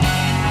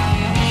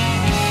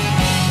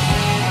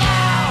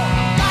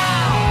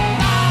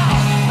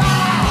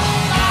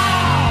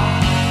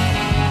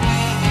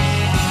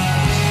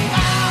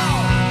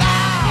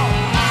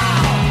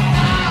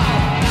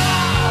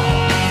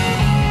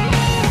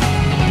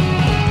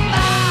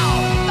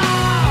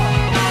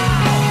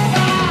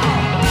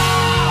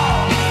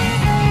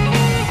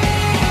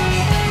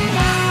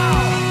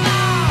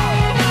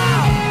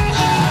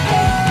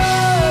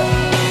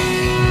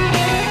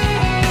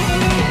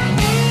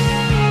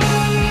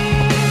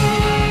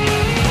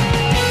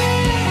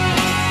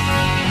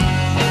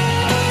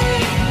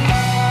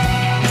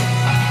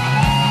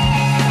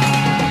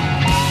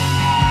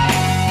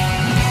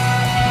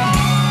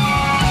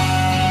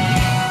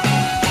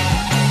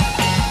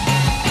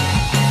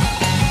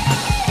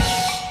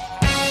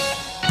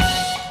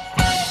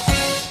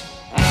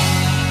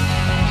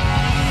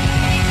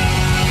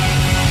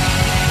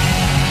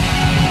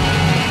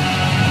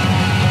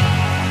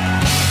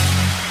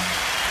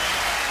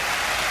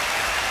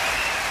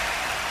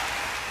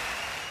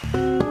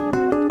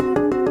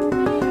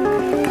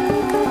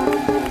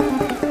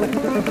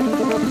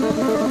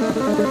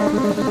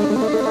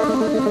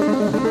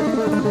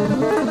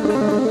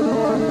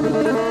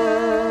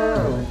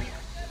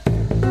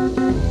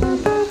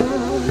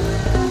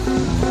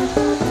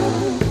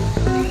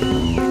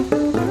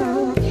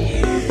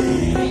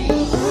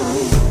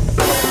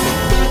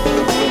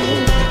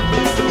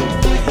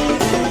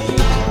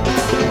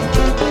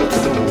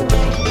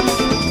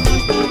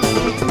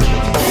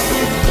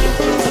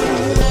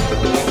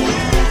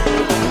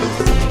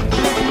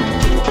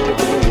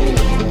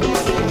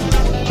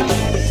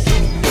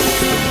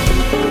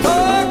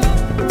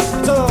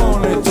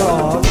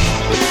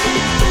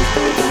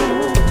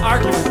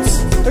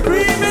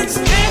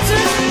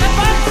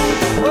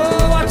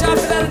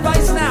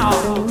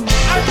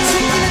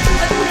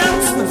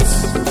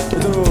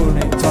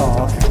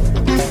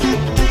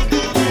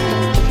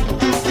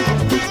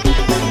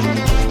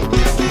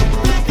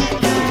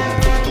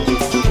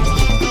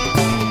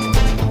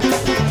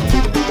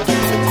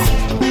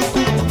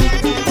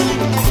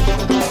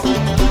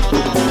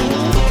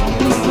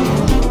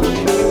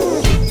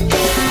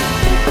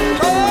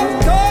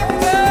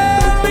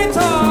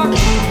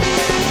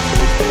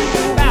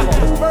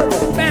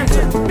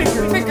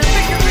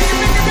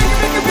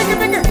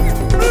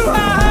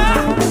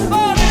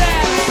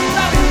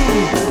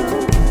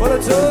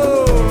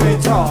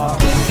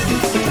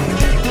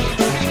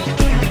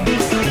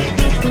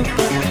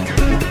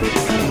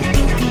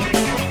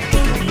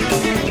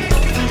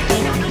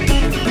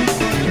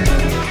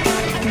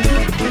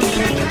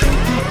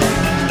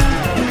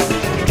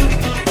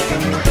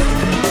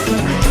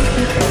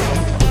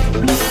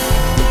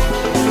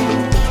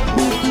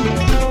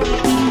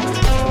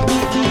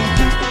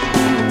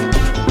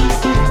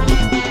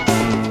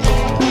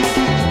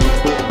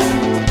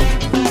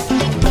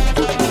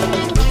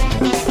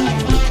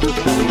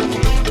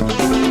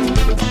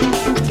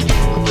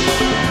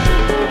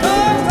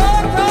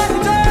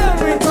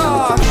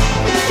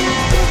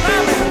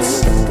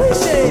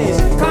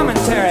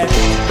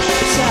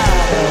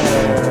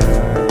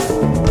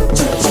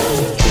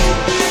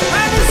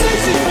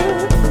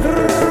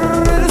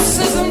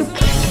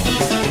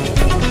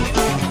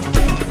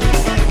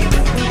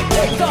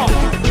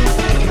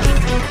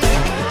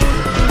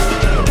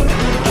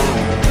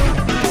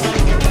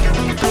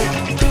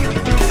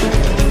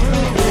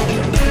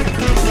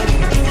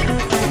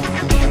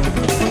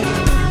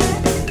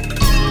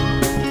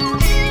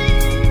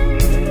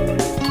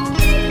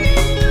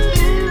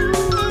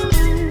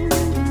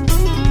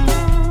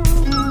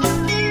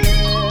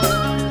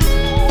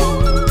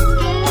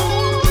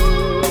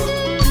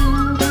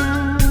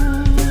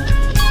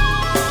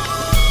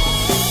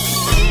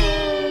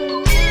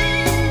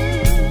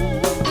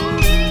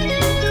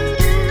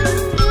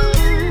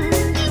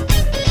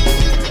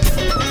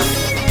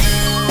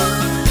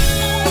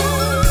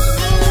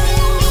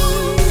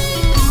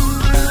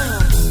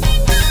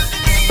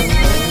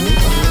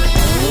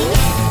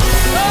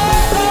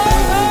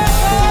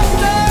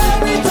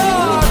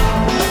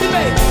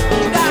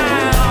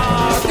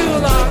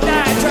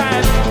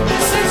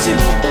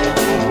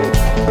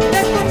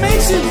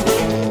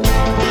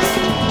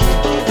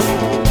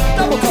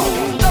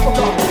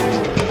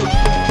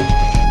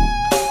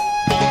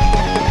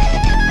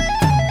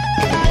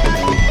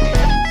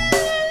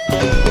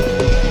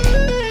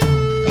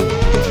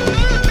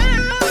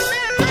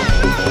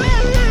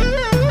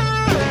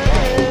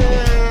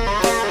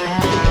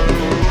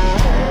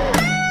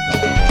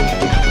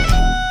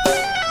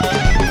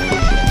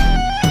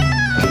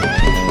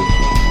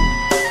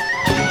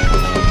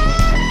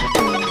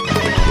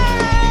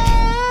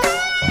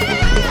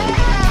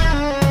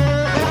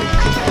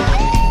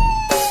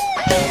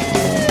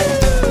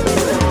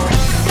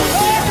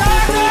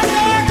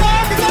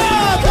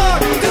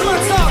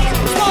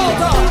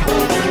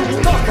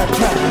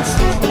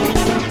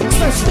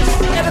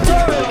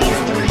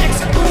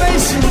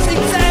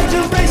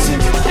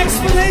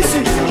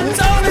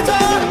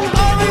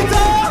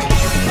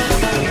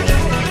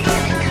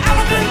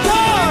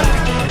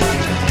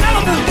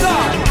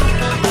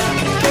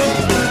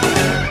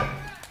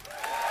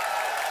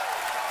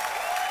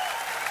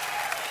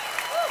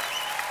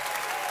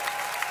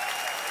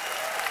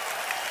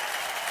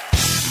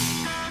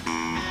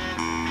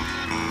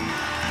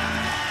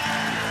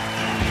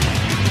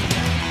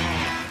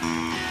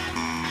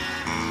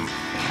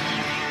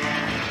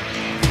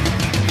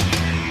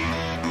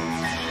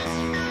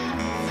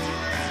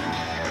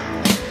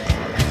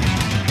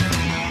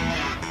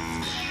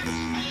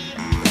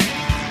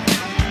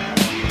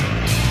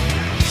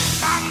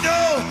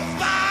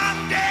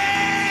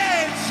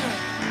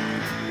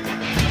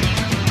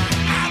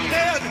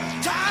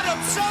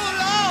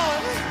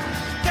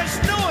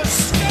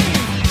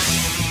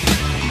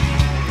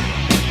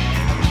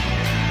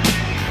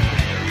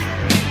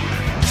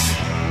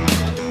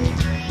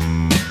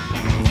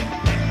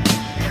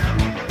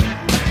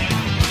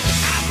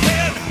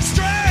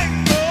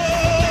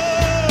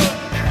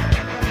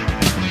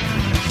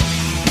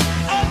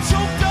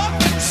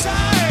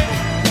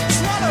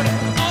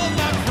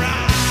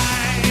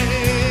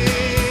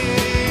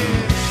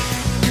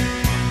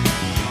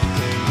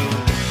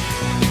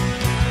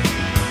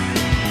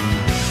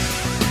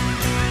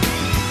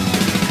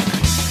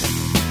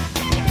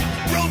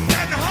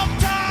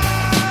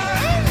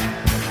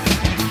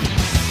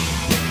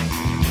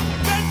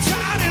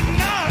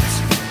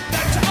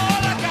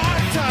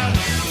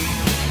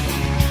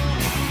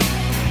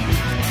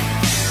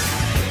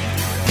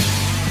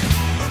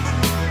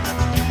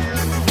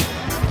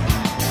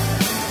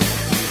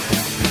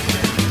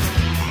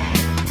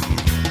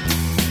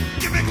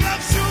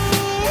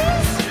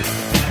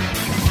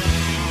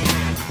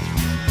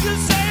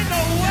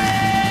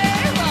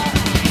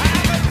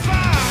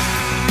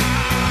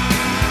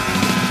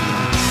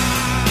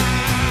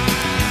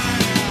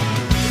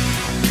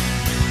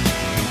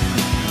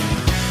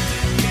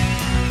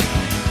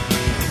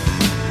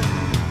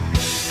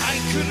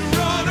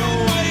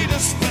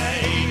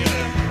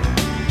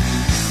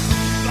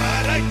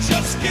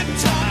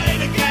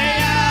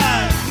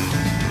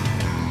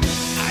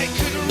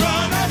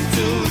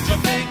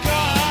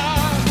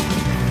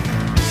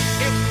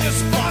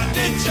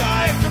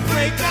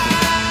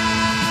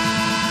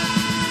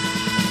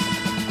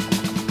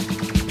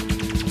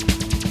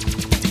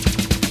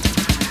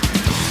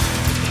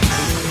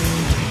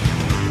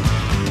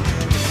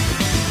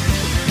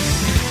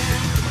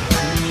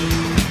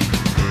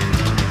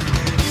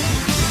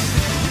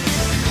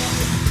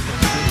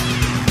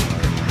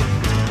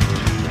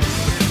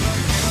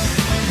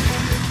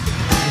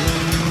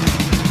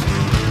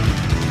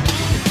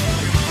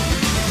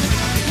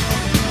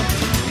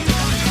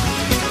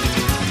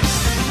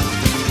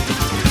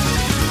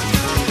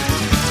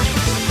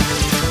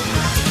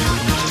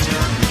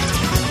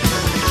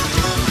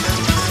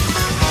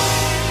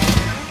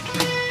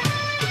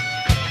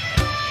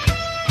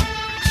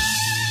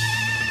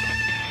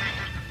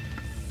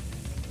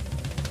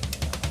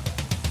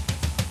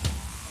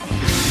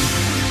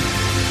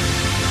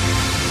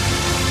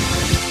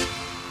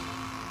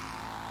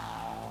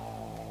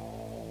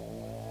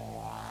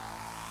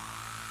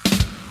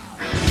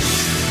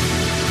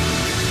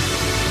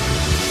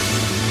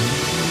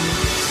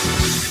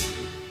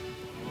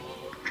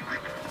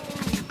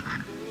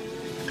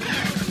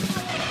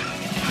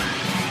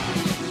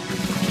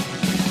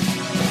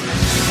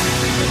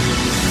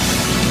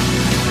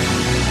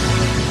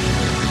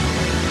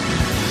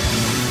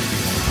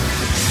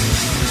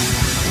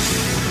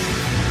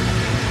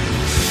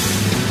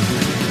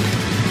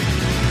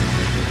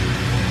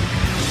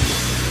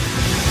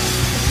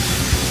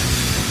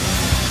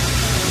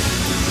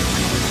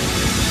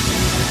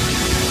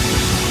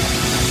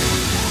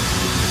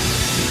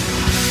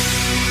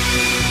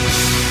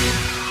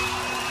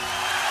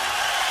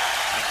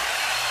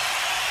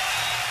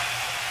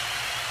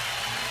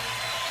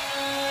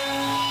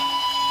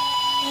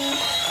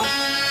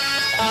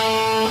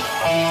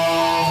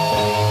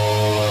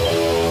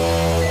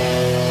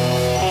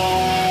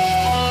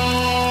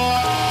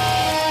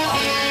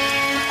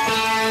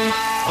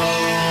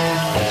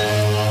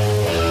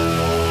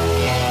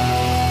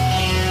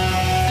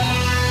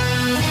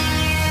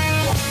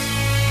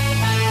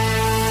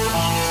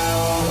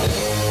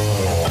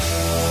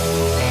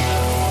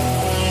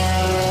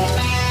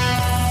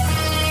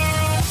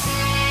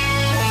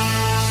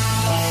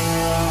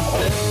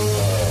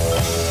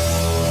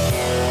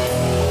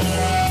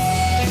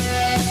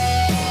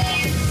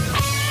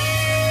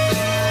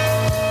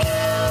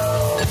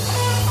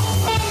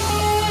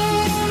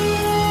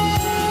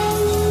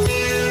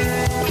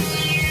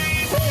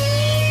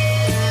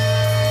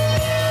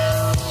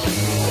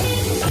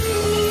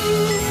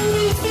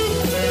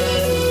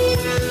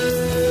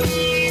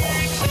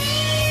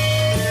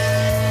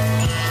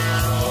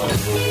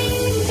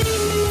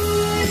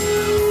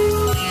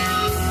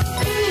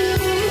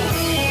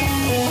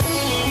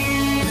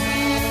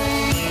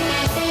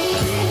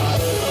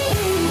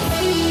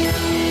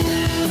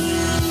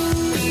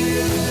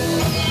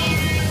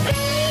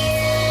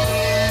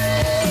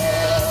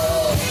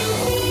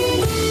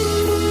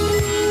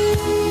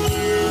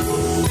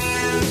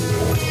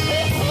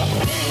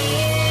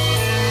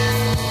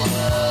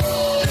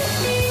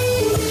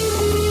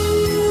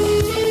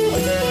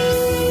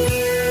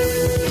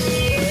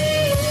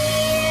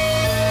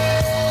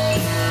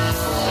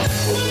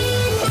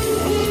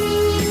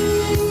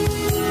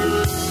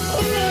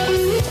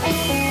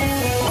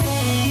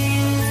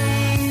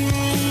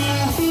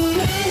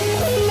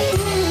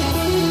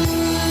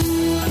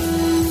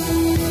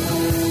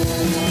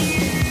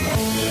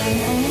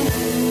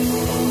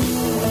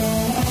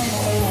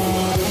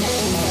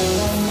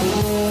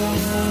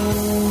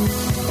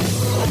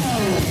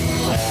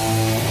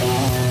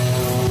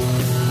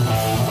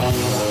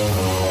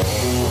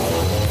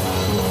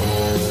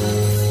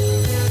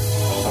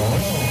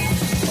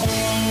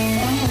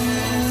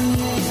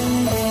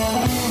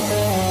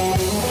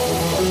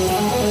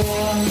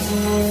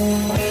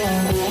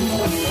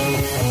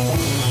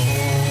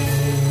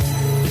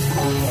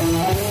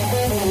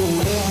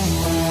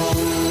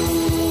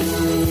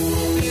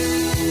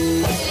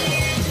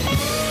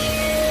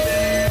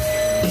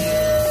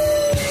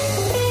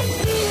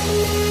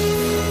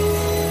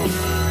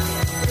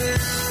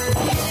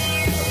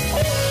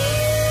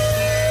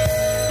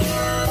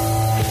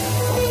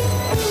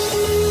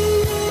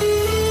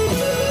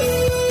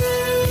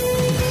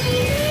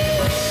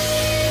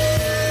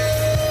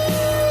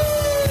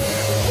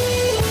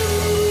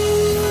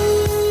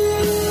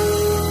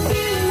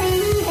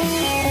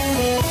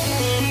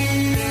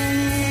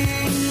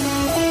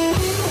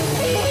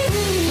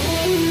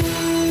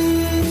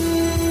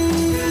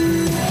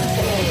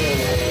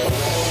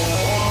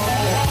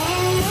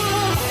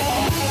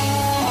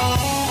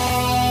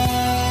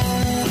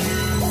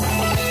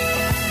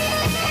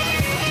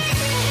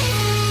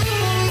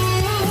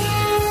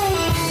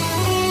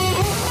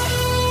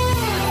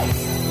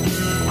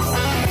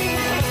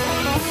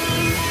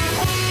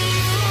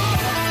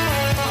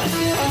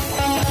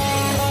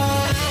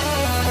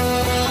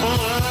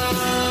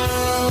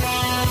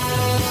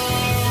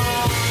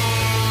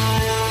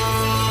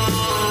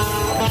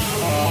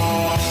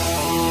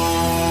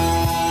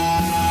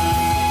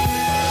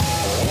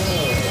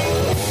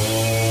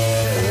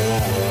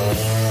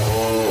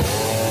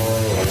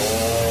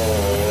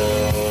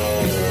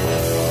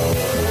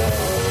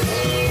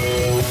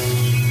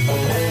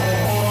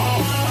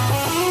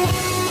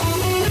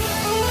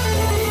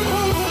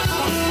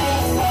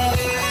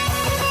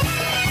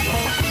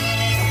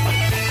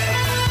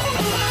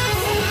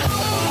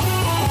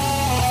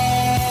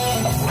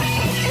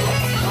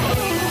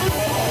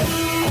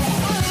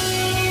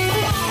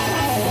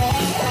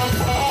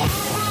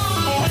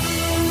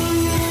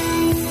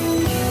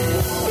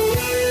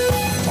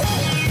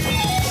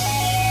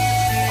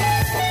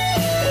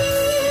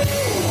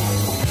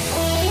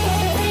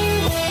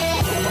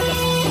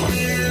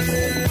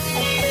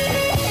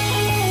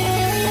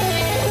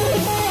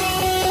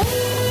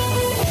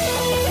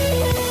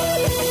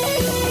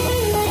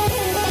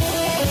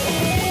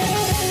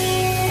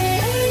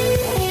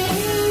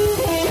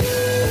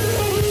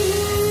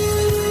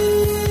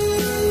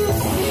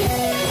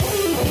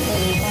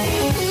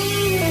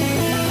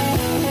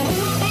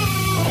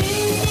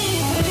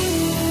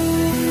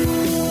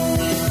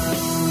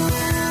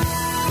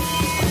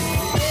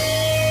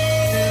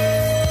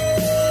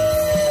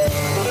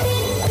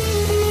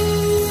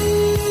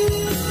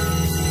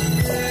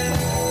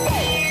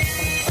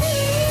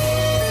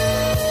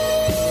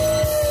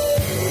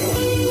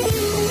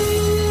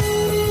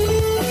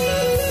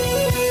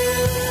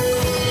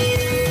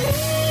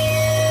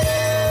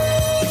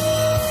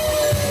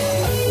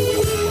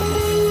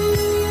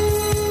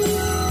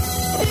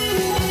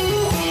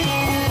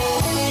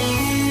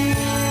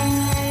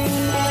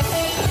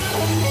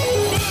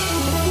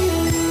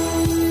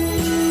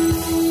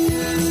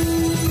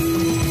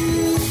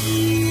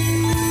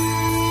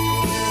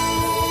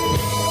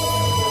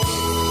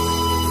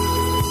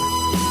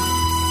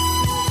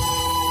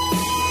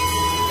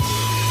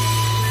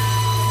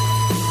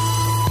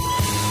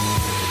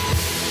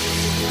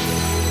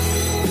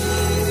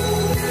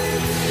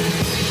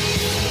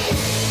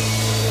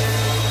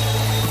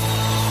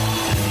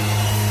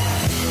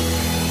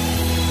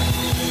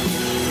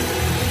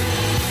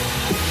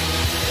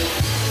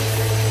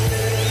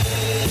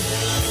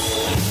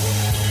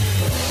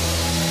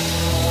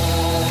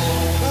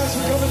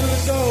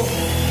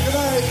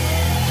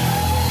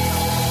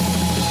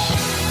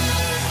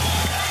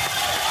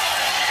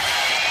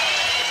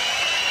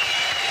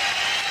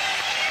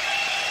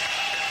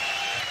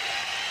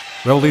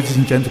 Well, ladies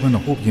and gentlemen, I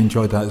hope you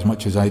enjoyed that as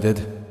much as I did.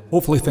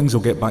 Hopefully things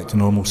will get back to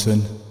normal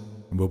soon,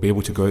 and we'll be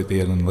able to go out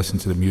there and listen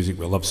to the music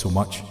we love so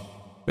much.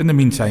 But in the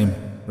meantime,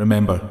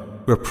 remember,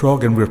 we're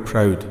prog and we're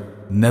proud.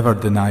 Never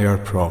deny our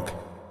prog.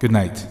 Good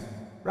night.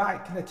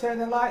 Right, can I turn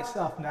the lights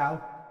off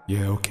now?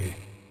 Yeah, okay.